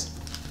the 6.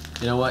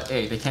 You know what?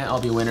 Hey, they can't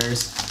all be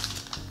winners.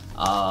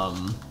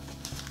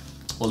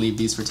 We'll leave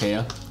these for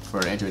Taya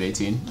for Android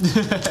 18.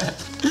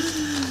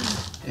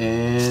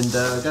 And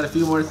got a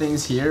few more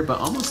things here, but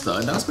almost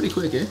done. That was pretty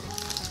quick, eh?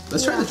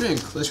 Let's try the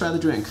drink. Let's try the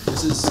drink.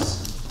 This is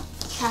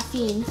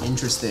caffeine.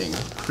 Interesting.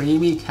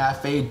 Creamy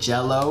cafe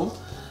jello,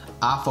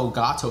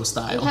 affogato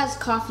style. It has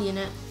coffee in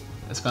it.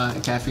 It's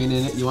got caffeine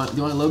in it. You want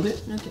a little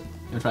bit? Okay.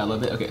 You wanna try a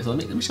little bit? Okay, so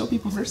let me show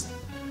people first.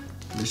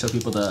 Let me show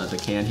people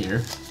the can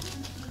here.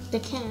 The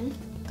can?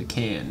 The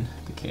can,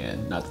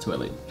 not the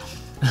toilet.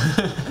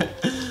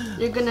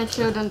 You're gonna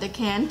show them the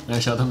can? I'm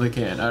gonna show them the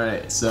can. All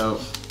right, so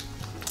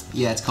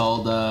yeah, it's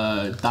called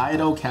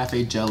Dido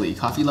Cafe Jelly.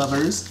 Coffee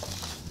lovers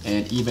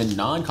and even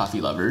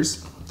non-coffee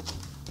lovers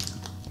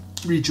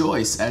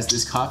rejoice, as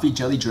this coffee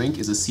jelly drink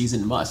is a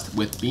season must.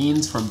 With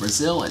beans from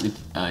Brazil and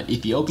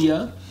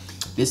Ethiopia,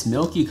 this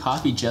milky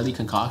coffee jelly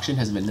concoction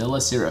has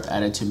vanilla syrup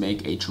added to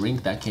make a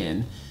drink that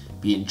can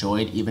be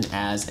enjoyed even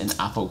as an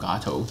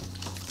affogato.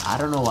 I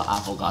don't know what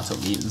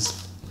affogato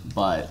means,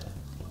 but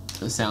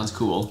it sounds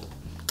cool.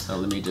 So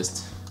let me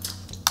just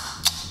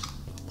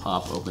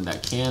pop open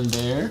that can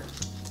there.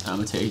 I'm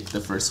gonna take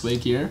the first swig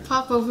here.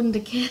 Pop open the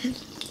can.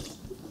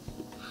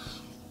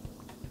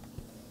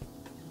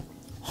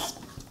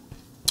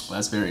 Well,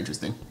 that's very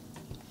interesting.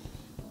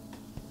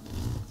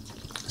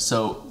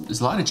 So there's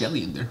a lot of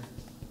jelly in there.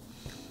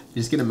 You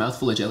just get a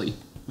mouthful of jelly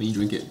when you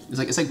drink it.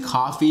 It's like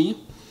coffee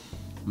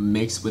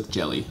mixed with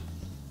jelly.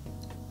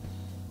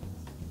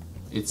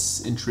 It's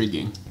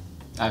intriguing.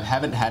 I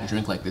haven't had a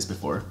drink like this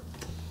before.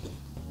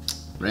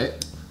 Right?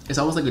 It's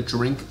almost like a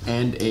drink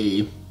and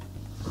a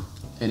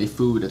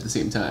food at the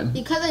same time.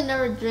 Because I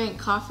never drank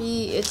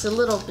coffee, it's a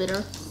little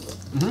bitter.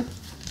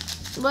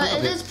 But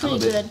it is pretty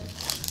good.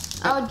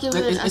 I would give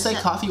it it's like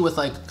coffee with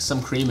like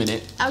some cream in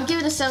it. I would give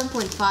it a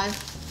 7.5.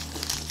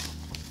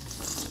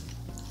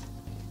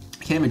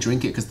 I can't even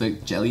drink it because the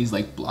jelly's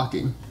like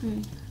blocking.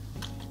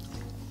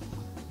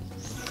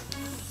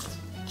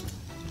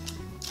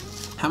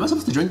 How am I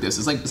supposed to drink this?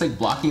 It's like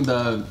blocking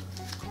the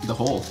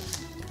hole.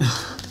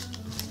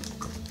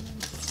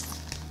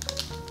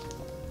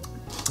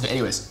 Okay,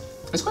 anyways,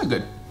 It's quite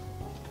good.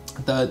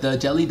 The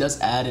jelly does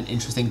add an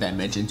interesting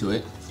dimension to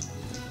it.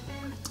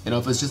 You know,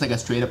 if it's just like a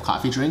straight up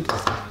coffee drink,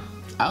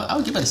 I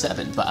would give it a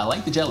 7, but I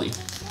like the jelly.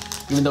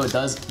 Even though it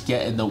does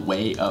get in the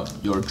way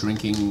of your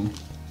drinkability.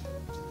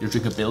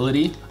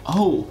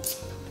 Oh!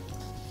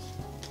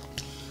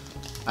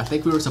 I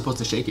think we were supposed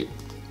to shake it.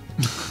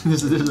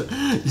 There's a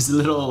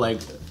little like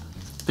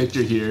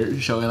picture here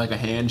showing like a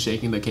hand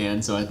shaking the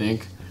can, so I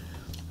think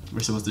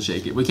we're supposed to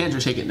shake it. We can't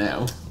just shake it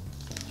now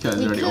because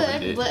we already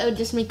opened it. But it would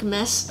just make a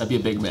mess. That'd be a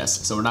big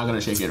mess, so we're not gonna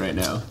shake it right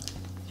now.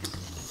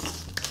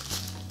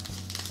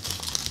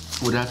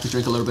 We'd have to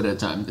drink a little bit at a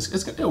time.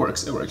 It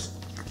works. It works.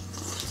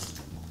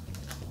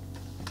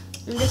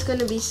 I'm just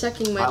gonna be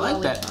sucking my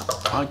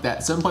lollipop. I like that.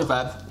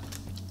 7.5.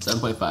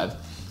 7.5.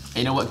 And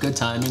you know what? Good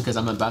timing because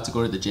I'm about to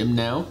go to the gym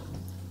now.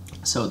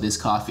 So this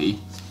coffee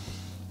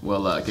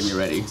will get me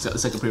ready. So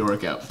it's like a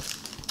pre-workout.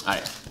 All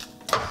right.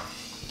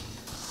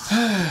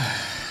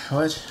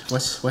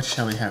 What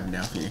shall we have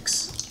now,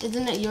 Phoenix?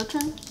 Isn't it your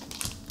turn?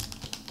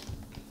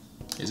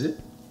 Is it?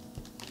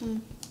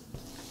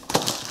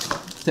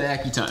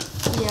 Taiyaki time.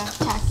 Yeah,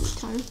 tacky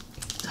time.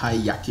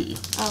 Taiyaki.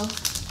 Oh.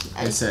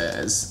 It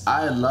says,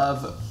 I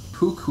love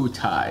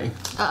pukutai.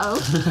 Uh-oh.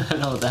 I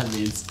don't know what that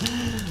means.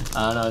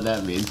 I don't know what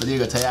that means. But there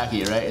you go,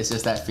 taiyaki, right? It's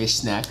just that fish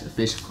snack.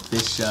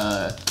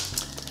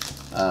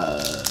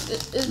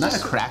 Not a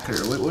cracker.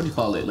 What do you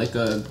call it? Like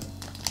a,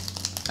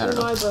 I don't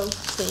know.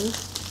 Thing.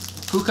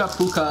 Puka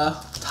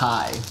puka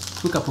tai.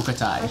 Puka puka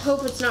tai. I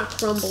hope it's not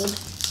crumbled.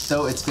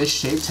 Though it's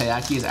fish-shaped,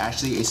 taiyaki is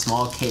actually a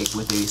small cake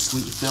with a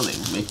sweet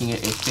filling, making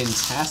it a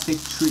fantastic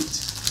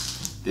treat.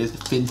 It's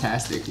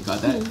fantastic. You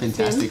got that?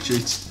 Fantastic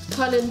treat.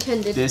 Pun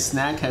intended. This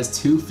snack has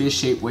 2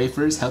 fish-shaped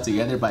wafers held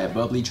together by a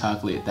bubbly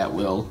chocolate that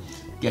will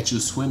get you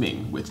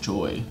swimming with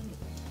joy.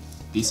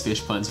 These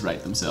fish puns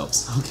write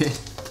themselves. Okay.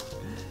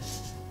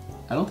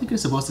 I don't think you're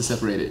supposed to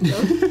separate it. No.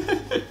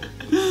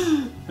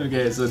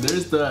 Okay, so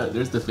there's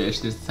the fish,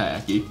 there's the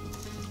taiyaki,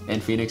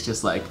 and Phoenix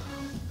just like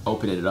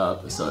opened it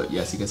up. So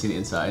yes, you can see the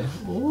inside.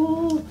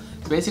 Ooh.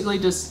 It's basically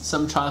just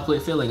some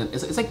chocolate filling.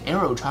 It's like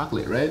Aero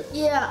chocolate, right?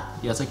 Yeah.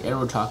 Yeah, it's like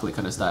Aero chocolate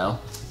kind of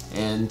style.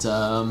 And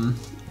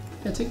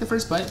yeah, take the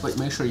first bite, but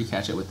make sure you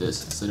catch it with this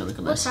so you don't make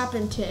a mess. What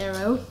happened to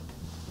Aero?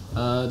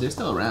 They're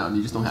still around.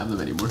 You just don't have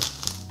them anymore.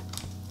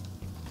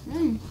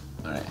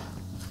 All right.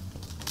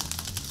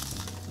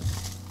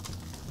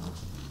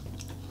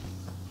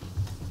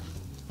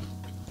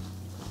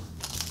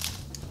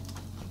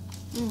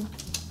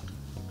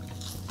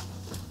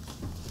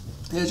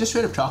 Yeah, it's just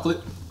straight up chocolate.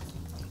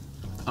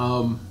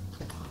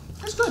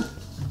 It's good.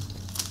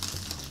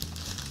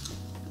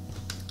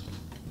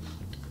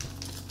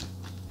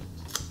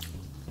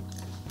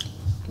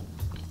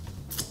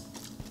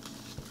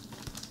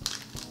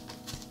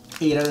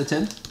 Eight out of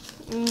 10?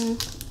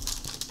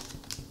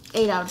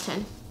 8 out of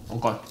 10.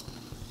 Okay.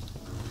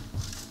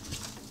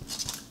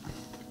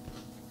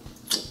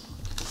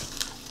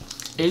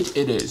 Eight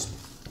it is.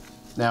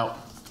 Now,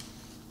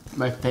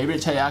 my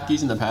favorite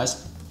taiyakis in the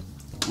past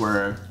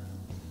were,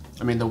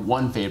 I mean, the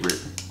one favorite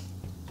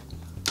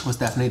was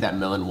definitely that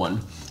melon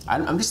one.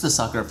 I'm just a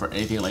sucker for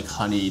anything like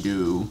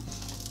honeydew,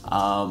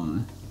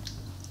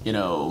 you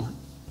know,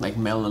 like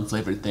melon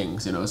flavored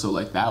things, you know. So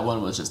like that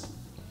one was just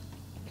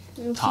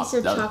top.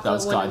 That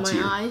was god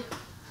tier. You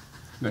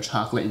got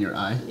chocolate in your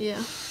eye?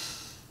 Yeah.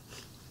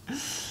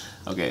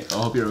 Okay, I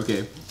hope you're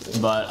okay. Yeah.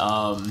 But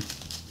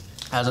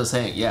as I was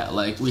saying, yeah,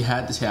 like we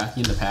had the taiyaki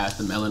in the past,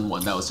 the melon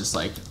one that was just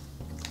like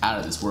out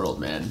of this world,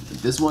 man.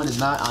 This one is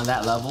not on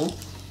that level,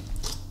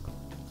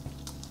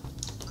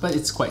 but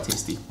it's quite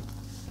tasty.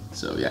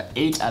 So yeah,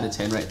 8 out of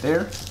 10 right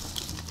there.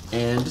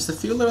 And just a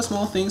few little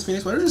small things,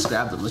 Phoenix. Why don't we just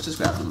grab them? Let's just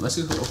grab them. Let's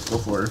just go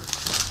for.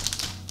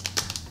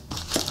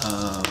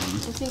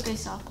 I think I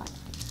saw that.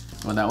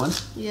 On that one?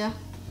 Yeah.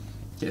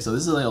 Okay, so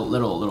this is a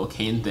little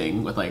cane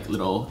thing with like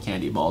little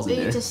candy balls in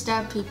there. Maybe to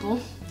stab people.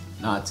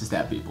 Not to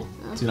stab people.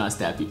 Oh. Do not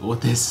stab people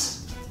with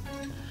this.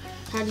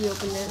 How do you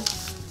open it?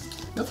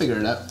 You'll figure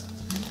it out.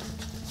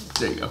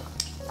 There you go.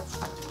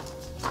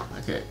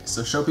 Okay,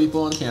 so show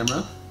people on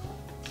camera.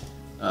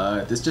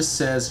 This just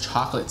says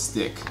chocolate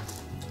stick.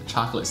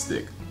 Chocolate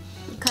stick.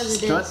 Because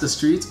it Strut is. the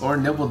streets or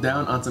nibble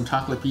down on some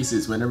chocolate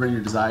pieces whenever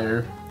your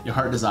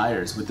heart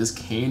desires with this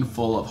cane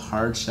full of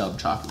hard-shelled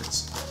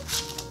chocolates.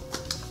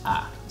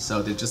 Ah,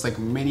 so they're just like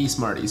mini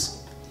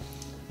Smarties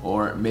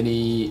or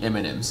mini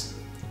M&Ms.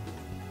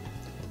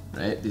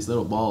 Right? These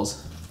little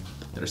balls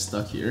that are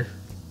stuck here.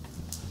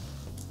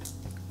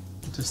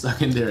 They're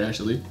stuck in there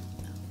actually.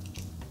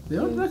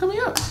 They're not coming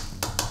out.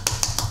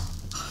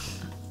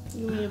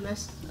 You made a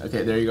mess.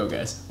 Okay, there you go,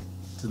 guys.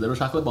 It's little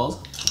chocolate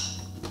balls.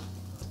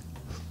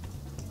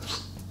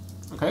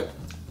 Okay.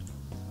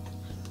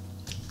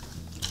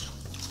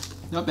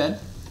 Not bad.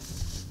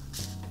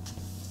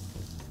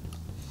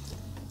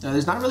 Now,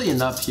 there's not really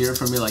enough here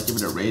for me to like give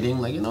it a rating.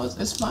 Like, you know,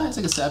 it's fine. It's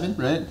like a 7,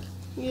 right?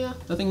 Yeah.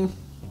 Nothing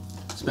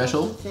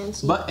special. Nothing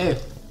fancy. But hey,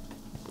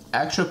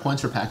 extra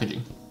points for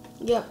packaging.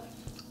 Yep.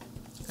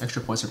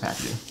 Extra points for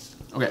packaging.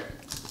 Okay.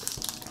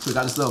 So we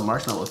got this little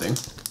marshmallow thing.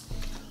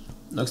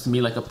 Looks to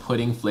me like a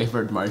pudding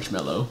flavored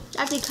marshmallow.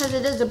 That's because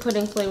it is a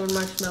pudding flavored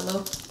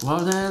marshmallow.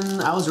 Well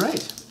then, I was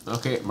right.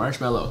 Okay,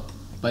 marshmallow.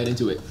 Bite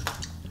into it.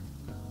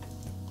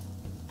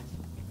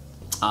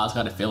 Ah, it's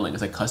got a filling.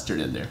 It's like custard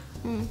in there.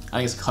 I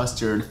think it's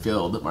custard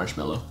filled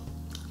marshmallow.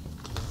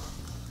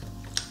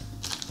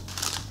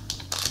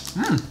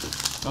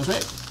 That was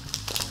right.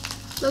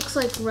 Looks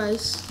like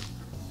rice.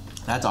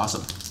 That's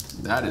awesome.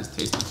 That is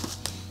tasty.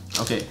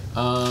 Okay,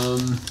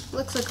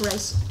 Looks like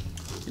rice.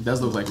 it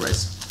does look like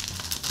rice.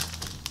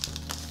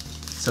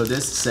 So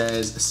this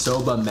says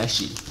soba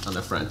meshi on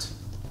the front.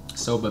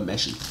 Soba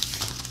meshi.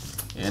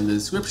 And the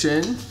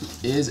description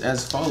is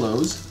as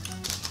follows.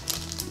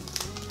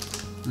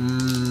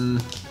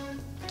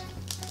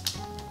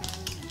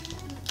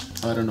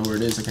 I don't know where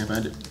it is, I can't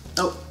find it.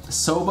 Oh,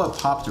 soba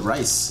popped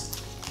rice.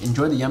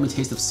 Enjoy the yummy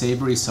taste of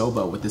savory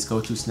soba with this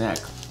go-to snack.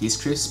 These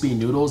crispy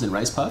noodles and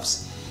rice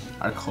puffs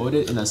are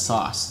coated in a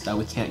sauce that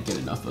we can't get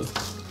enough of.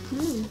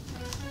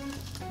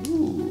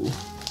 Ooh.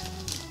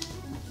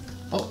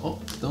 Oh,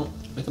 don't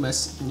make a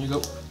mess. Here you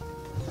go.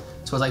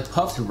 So it's like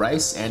puffed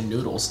rice and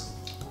noodles.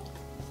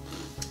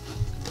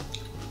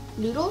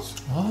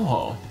 Noodles?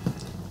 Oh.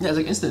 Yeah, it's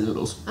like instant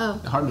noodles. Oh.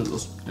 Hard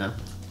noodles, yeah.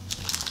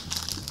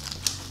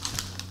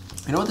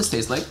 You know what this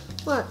tastes like?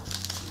 What?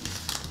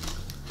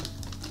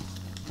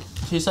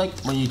 It tastes like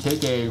when you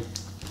take a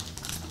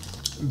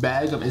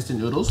bag of instant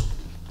noodles.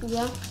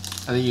 Yeah.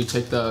 And then you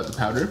take the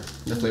powder,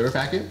 the flavor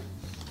packet,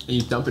 and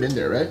you dump it in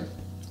there, right?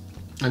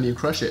 And you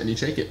crush it and you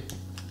shake it.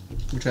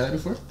 You tried that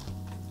before?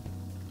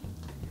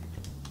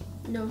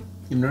 No.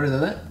 You've never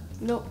done that?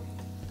 No.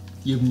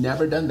 You've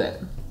never done that?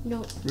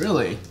 No.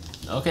 Really?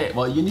 Okay,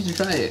 well you need to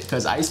try it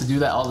because I used to do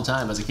that all the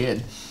time as a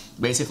kid.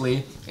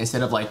 Basically,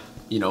 instead of like,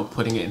 you know,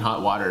 putting it in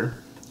hot water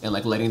and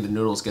like letting the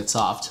noodles get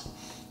soft,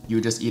 you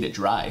just eat it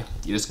dry.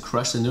 You just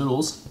crush the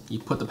noodles, you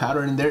put the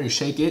powder in there, you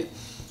shake it,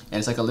 and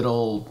it's like a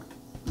little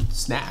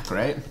snack,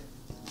 right?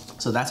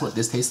 So that's what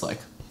this tastes like.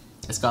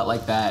 It's got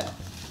like that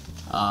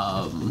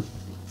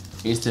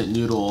instant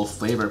noodle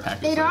flavor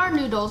packet. They are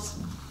noodles.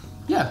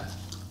 Yeah.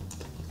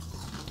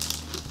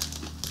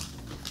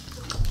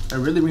 It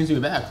really brings me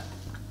back.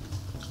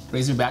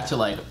 Brings me back to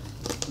like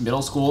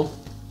middle school,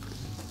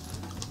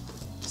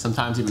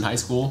 sometimes even high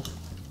school.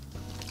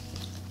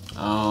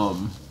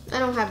 I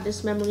don't have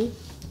this memory.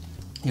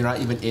 You're not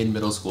even in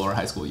middle school or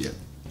high school yet.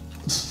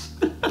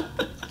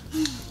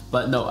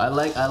 But no, I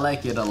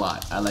like it a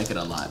lot. I like it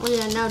a lot. Oh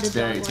yeah, now the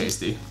Very one.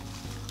 tasty.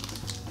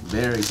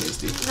 Very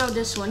tasty. No,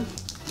 this one.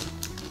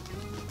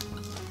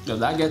 No,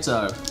 that gets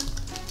a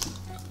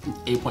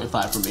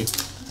 8.5 for me.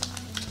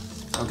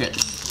 Okay,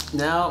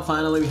 now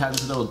finally we have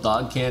this little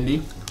dog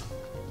candy.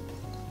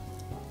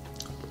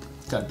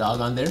 Got a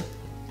dog on there,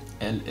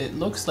 and it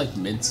looks like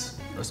mince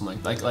or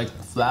something like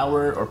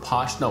flour or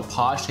posh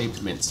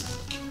shaped mince.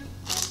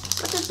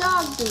 What's the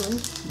dog doing?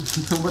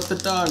 What's the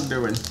dog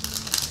doing?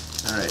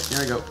 All right, here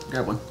we go.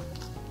 Grab one.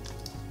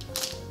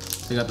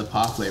 They got the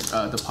paw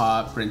flavor, the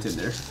paw print in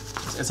there.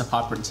 It's a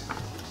paw print.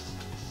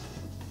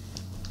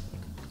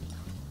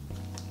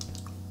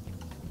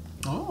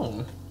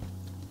 Oh,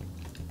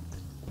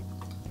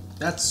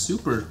 that's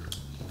super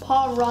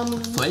Paw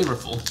ramen.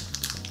 flavorful.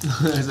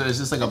 It's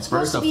just like a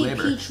burst of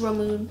flavor. Peach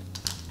ramen.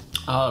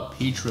 Oh,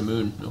 peach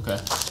ramen. Okay.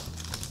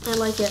 I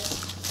like it.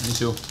 Me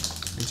too.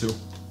 Me too.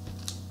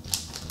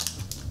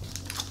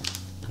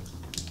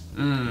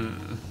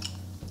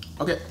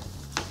 Okay.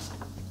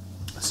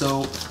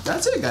 So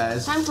that's it,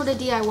 guys. Time for the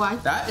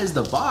DIY. That is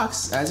the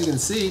box. As you can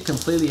see,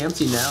 completely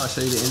empty now. I'll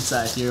show you the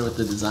inside here with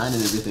the design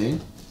and everything.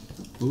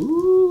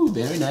 Ooh,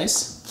 very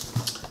nice.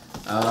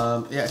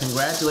 Yeah,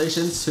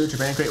 congratulations to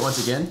Japan Crate once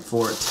again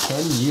for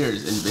 10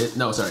 years in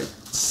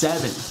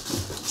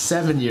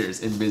seven years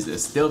in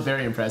business. Still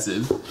very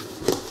impressive.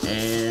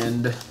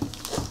 And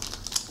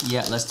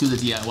yeah, let's do the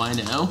DIY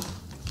now.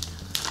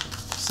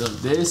 So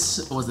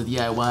this was the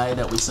DIY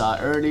that we saw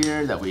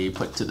earlier that we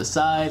put to the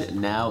side.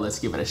 Now let's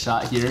give it a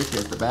shot here.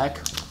 Here's the back.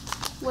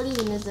 What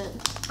even is it?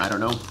 I don't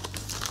know.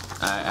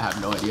 I have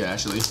no idea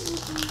actually.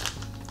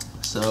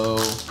 So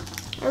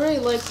I really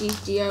like these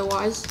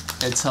DIYs.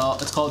 it's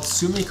called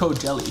Sumiko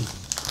Jelly.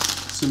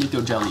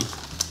 Sumiko Jelly.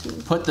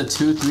 Put the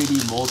two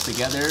 3D molds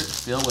together,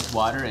 fill with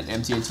water, and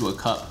empty into a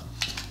cup.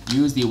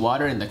 Use the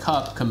water in the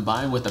cup,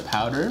 combine with the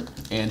powder,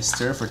 and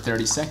stir for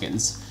 30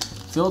 seconds.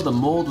 Fill the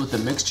mold with the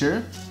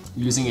mixture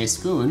using a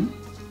spoon,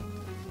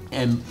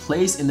 and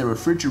place in the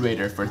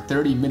refrigerator for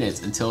 30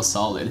 minutes until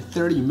solid.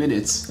 30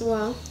 minutes.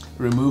 Wow.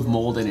 Remove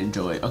mold and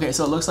enjoy. Okay,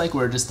 so it looks like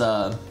we're just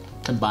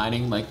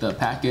combining like the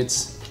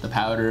packets, the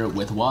powder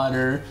with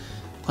water,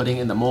 putting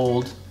in the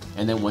mold,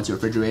 and then once you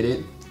refrigerate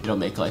it, it'll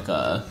make like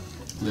a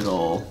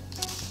little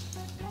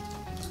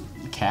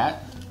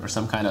cat or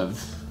some kind of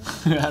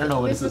I don't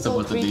know what it's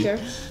supposed to be.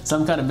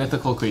 Some kind of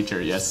mythical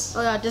creature, yes.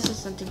 Oh yeah, this is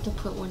something to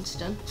put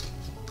Winston.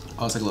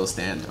 Oh, it's like a little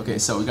stand. Okay,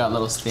 so we got a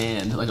little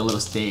stand, like a little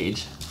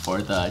stage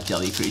for the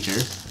jelly creature.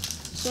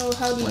 So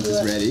how do you Once do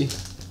it's it? ready.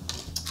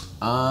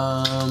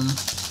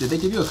 Did they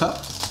give you a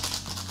cup?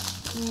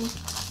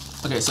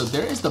 Okay, so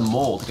there is the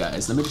mold,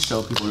 guys. Let me just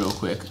show people real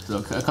quick. So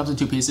it comes in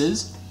two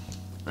pieces.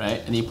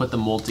 right? And you put the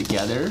mold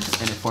together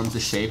and it forms the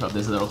shape of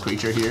this little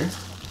creature here.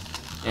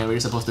 And what you're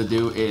supposed to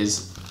do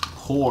is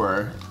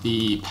pour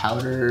the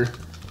powder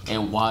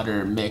and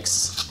water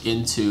mix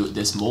into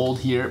this mold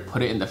here,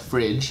 put it in the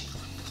fridge,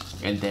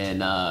 and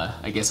then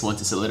I guess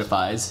once it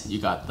solidifies, you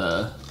got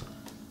the,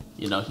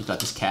 you got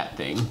this cat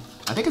thing.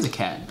 I think it's a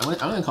cat. I'm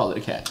gonna call it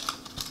a cat.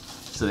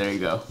 So there you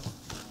go.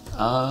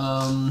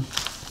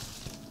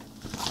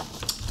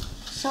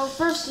 So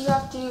first you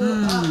have to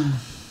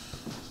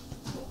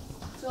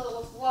fill it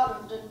with water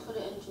and then put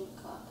it into a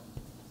cup.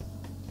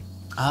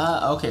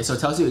 Okay, so it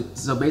tells you,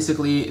 so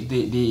basically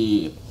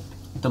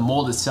the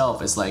mold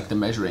itself is like the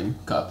measuring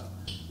cup,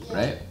 yeah.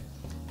 Right?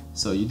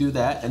 So you do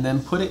that and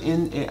then put it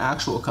in an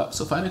actual cup.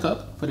 So find a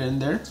cup, put it in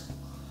there,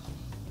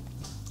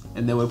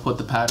 and then we'll put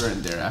the powder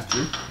in there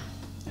after,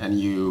 and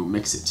you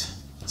mix it.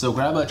 So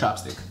grab a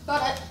chopstick.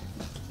 Got it.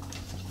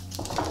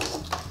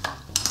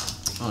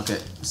 Okay,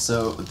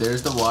 so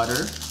there's the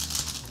water.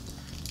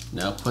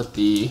 Now put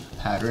the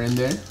powder in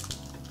there.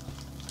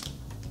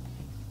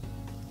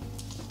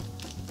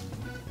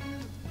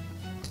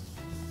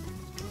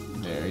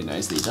 Very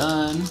nicely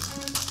done.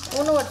 I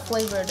wonder what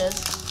flavor it is.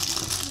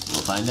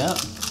 We'll find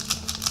out.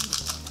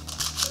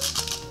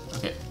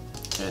 Okay,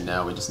 and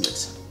now we just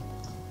mix.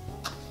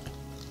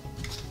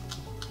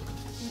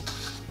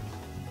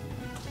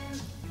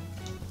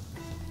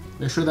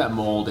 Make sure that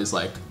mold is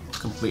like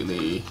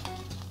completely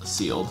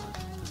sealed,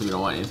 so we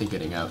don't want anything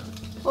getting out.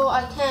 Well,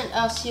 I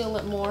can't seal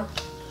it more.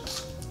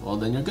 Well,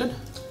 then you're good.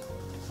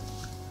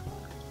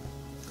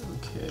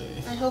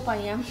 Okay. I hope I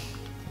am.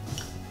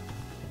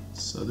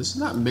 So this is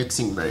not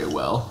mixing very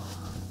well.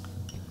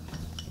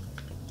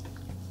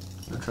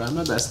 I'm trying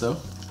my best though.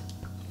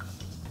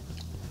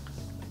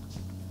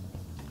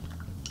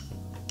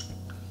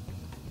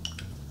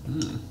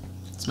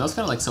 It smells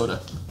kind of like soda.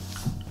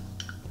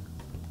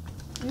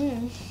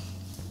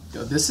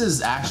 Yo, this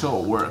is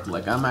actual work.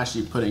 Like, I'm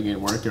actually putting in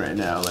work right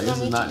now. Like,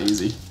 this is not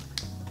easy.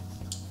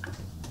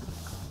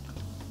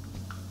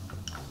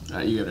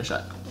 Alright, you give it a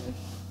shot.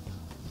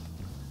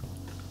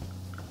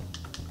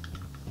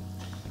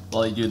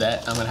 While you do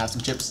that, I'm gonna have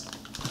some chips.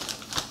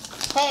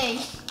 Hey!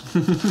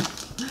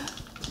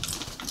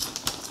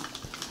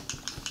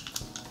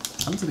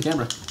 Come to the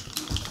camera.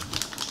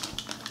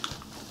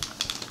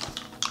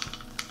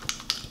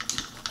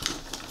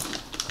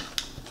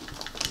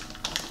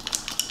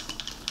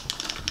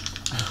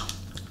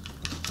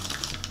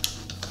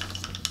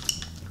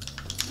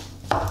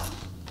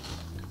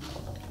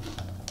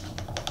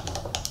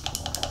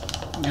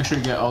 Make sure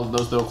you get all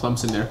those little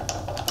clumps in there.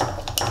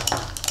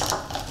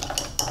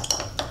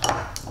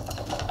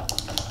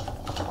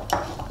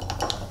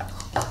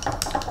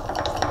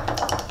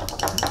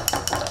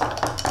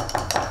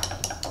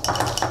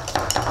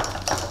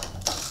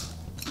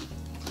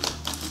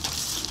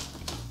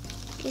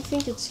 I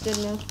think it's good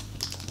now.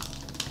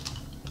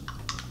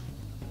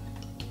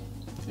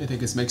 You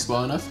think it's mixed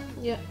well enough?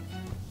 Yeah.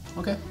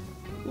 Okay.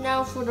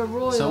 Now for the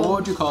royal. So what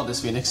would you call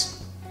this,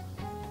 Phoenix?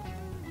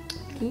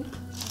 Goop?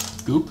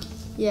 Goop?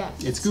 Yeah.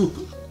 It's goop.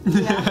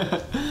 Yeah.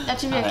 That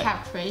should be a Alright.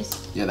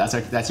 catchphrase. Yeah,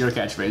 that's your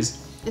catchphrase.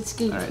 It's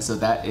goop. Alright, so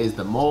that is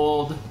the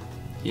mold.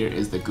 Here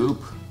is the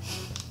goop.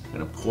 I'm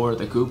gonna pour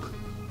the goop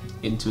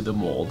into the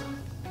mold.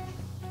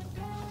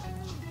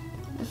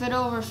 If it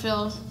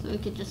overfills, we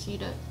could just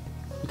eat it.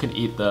 You can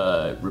eat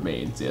the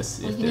remains, yes.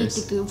 We if can eat there's,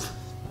 the goop.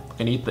 you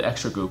can eat the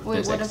extra goop. Wait,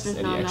 if what there's if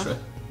there's any not extra.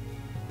 enough?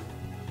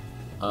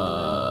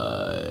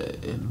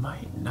 It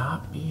might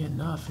not be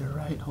enough. You're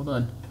right. Hold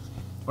on.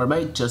 Or it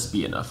might just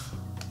be enough.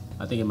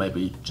 I think it might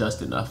be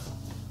just enough.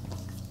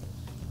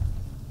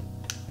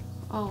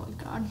 Oh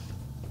my god.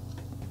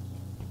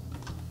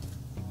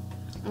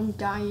 I'm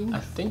dying. I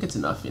think it's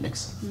enough,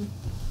 Phoenix.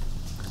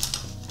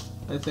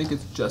 I think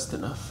it's just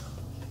enough.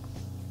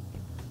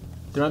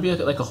 There might be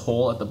like a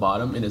hole at the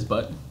bottom in his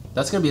butt.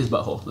 That's gonna be his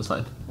butthole. That's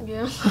fine.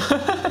 Yeah.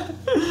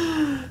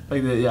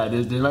 Like yeah,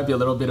 there might be a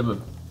little bit of a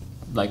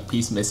like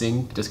piece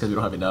missing just because we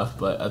don't have enough,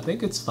 but I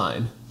think it's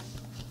fine.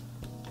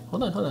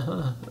 Hold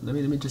on. Let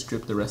me just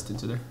drip the rest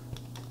into there.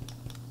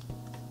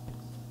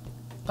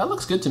 That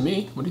looks good to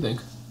me. What do you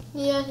think?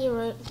 Yeah, you're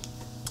right.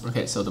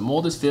 Okay, so the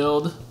mold is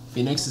filled.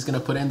 Phoenix is gonna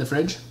put it in the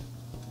fridge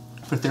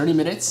for 30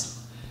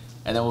 minutes,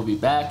 and then we'll be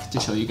back to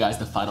show you guys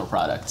the final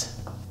product.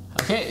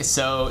 Okay,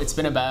 so it's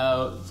been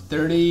about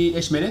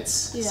 30-ish minutes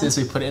since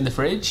we put it in the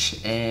fridge,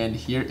 and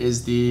here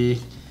is the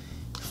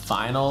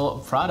final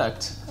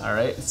product. All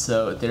right,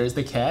 so there's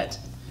the cat,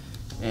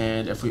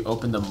 and if we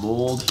open the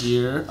mold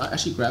here,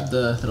 actually grab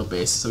the little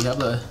base. So we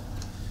have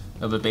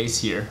a base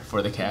here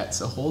for the cat.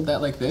 So hold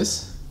that like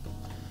this.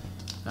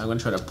 I'm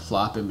gonna try to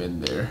plop him in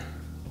there,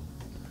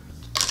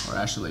 or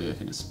actually I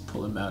can just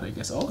pull him out, I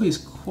guess. Oh, he's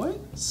quite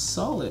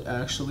solid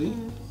actually.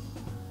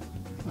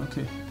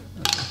 Okay,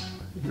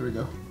 here we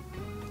go.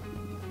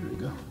 Here we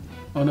go.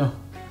 Oh no,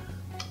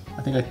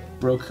 I think I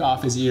broke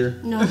off his ear.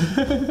 No.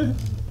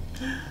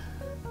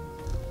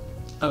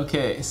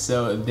 Okay,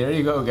 so there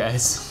you go,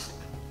 guys.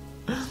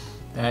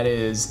 That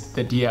is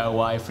the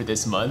DIY for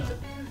this month.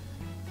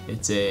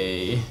 It's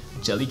a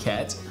jelly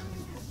cat.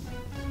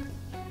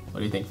 What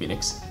do you think,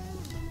 Phoenix?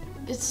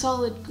 It's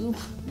solid goop.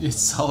 It's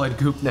solid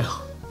goop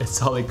now. It's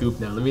solid goop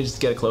now. Let me just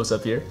get a close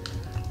up here.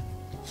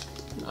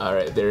 All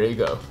right, there you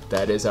go.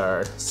 That is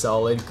our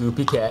solid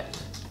goopy cat.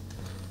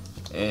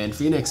 And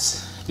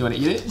Phoenix, do you want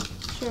to eat it?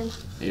 Sure.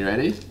 Are you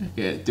ready?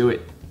 Okay, do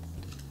it.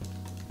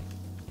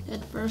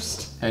 Head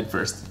first. Head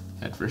first.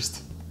 Head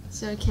first.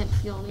 So I can't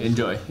feel anything.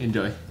 Enjoy.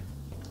 Enjoy.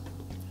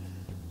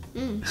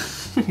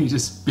 You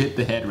just bit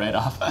the head right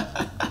off.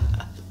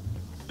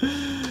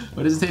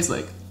 What does it taste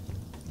like?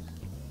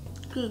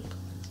 Goop.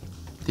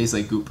 Tastes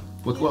like goop.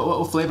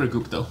 What flavor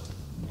goop though?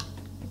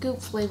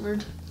 Goop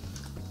flavored.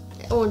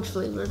 Orange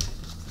flavored.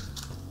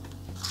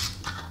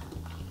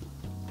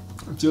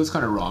 It feels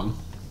kind of wrong.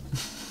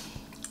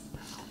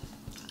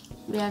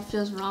 Yeah, it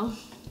feels wrong.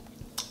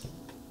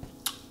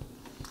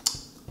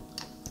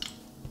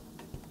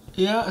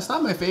 Yeah, it's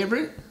not my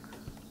favorite.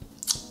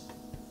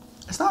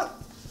 It's not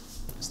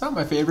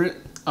my favorite.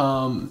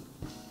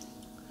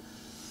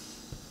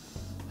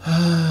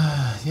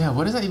 Yeah,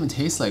 what does that even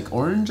taste like?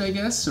 Orange, I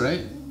guess,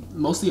 right?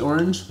 Mostly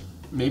orange.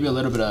 Maybe a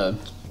little bit of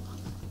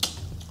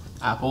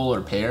apple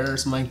or pear or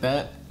something like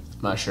that.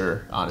 I'm not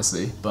sure,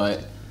 honestly.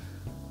 But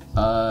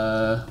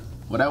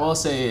what I will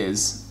say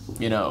is,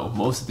 you know,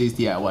 most of these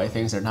DIY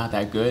things are not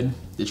that good.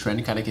 The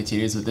trend kind of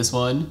continues with this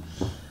one.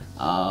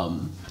 But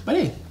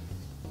hey,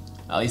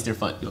 at least they're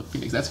fun. Yo,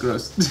 Phoenix, that's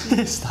gross.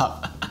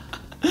 Stop.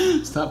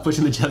 Stop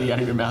pushing the jelly out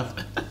of your mouth.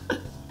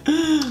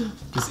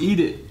 Just eat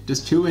it.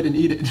 Just chew it and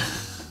eat it.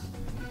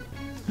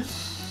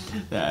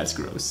 That's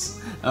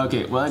gross.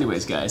 Okay, well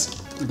anyways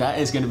guys, that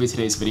is going to be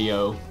today's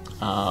video.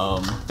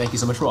 Thank you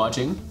so much for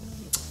watching.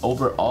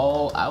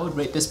 Overall, I would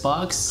rate this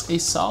box a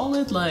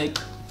solid like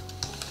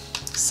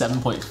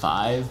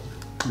 7.5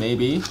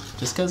 maybe.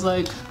 Just because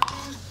like,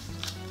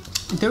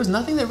 there was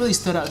nothing that really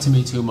stood out to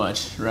me too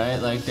much, right?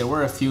 Like there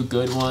were a few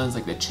good ones,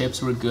 like the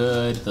chips were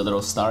good, the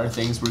little star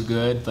things were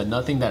good, but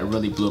nothing that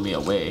really blew me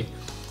away.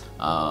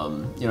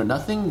 You know,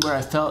 nothing where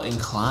I felt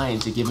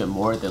inclined to give it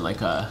more than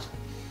like a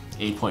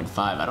 8.5.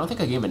 I don't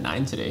think I gave it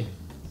 9 today.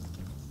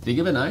 Did you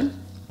give it 9?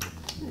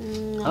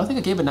 No. I don't think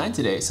I gave it 9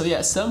 today. So yeah,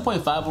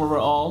 7.5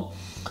 overall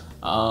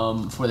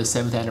for the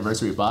 7th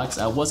anniversary box.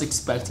 I was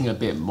expecting a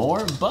bit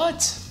more,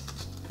 but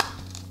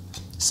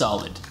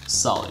solid,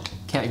 solid.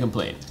 Can't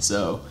complain.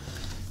 So,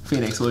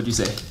 Phoenix, what would you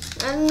say?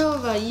 I don't know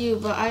about you,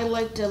 but I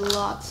liked it a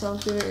lot, so I'm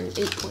giving it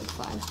an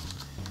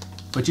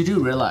 8.5. But you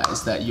do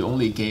realize that you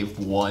only gave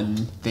one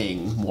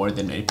thing more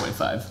than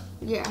 8.5.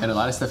 Yeah. And a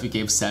lot of stuff you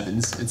gave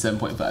 7s and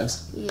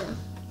 7.5s. Yeah.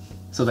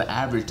 So the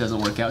average doesn't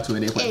work out to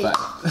an 8.5.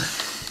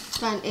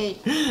 Fine,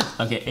 8.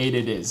 Okay, 8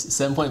 it is.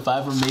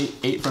 7.5 for me,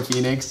 8 for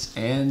Phoenix.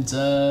 And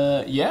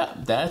yeah,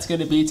 that's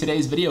gonna be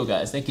today's video,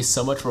 guys. Thank you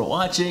so much for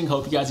watching.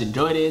 Hope you guys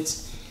enjoyed it.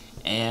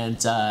 And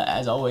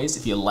as always,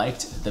 if you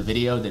liked the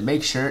video, then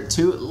make sure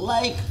to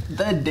like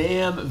the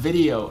damn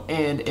video.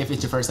 And if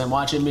it's your first time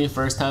watching me,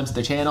 first time to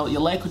the channel, you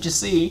like what you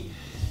see,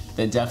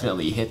 then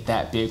definitely hit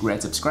that big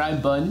red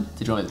subscribe button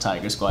to join the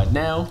Tiger Squad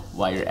now.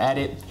 While you're at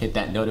it, hit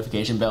that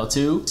notification bell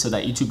too, so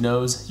that YouTube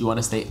knows you want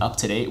to stay up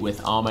to date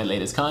with all my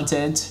latest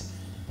content.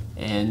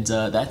 And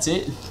that's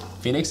it.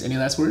 Phoenix, any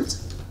last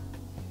words?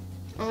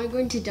 Am I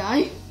going to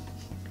die?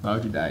 Why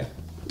would you die?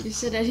 You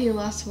said any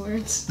last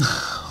words.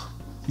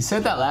 You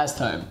said that last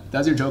time. That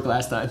was your joke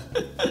last time.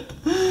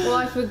 Well,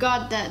 I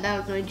forgot that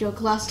was my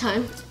joke last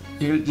time.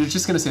 You're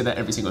just gonna say that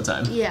every single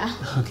time? Yeah.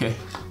 Okay,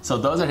 so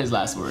those are his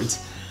last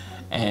words.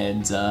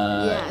 And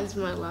yeah, it's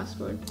my last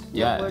word.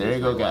 Yeah, there you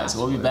go, guys.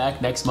 We'll be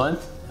back next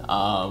month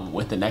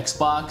with the next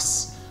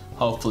box.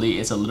 Hopefully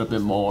it's a little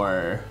bit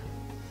more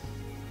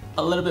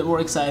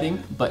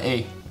exciting. But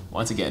hey,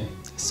 once again,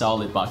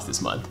 solid box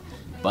this month.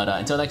 But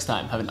until next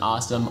time, have an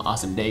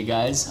awesome day,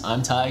 guys.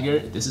 I'm Tiger.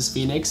 This is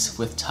Phoenix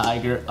with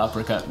Tiger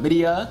Uppercut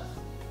Media.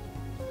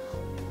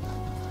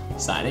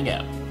 Signing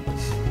out.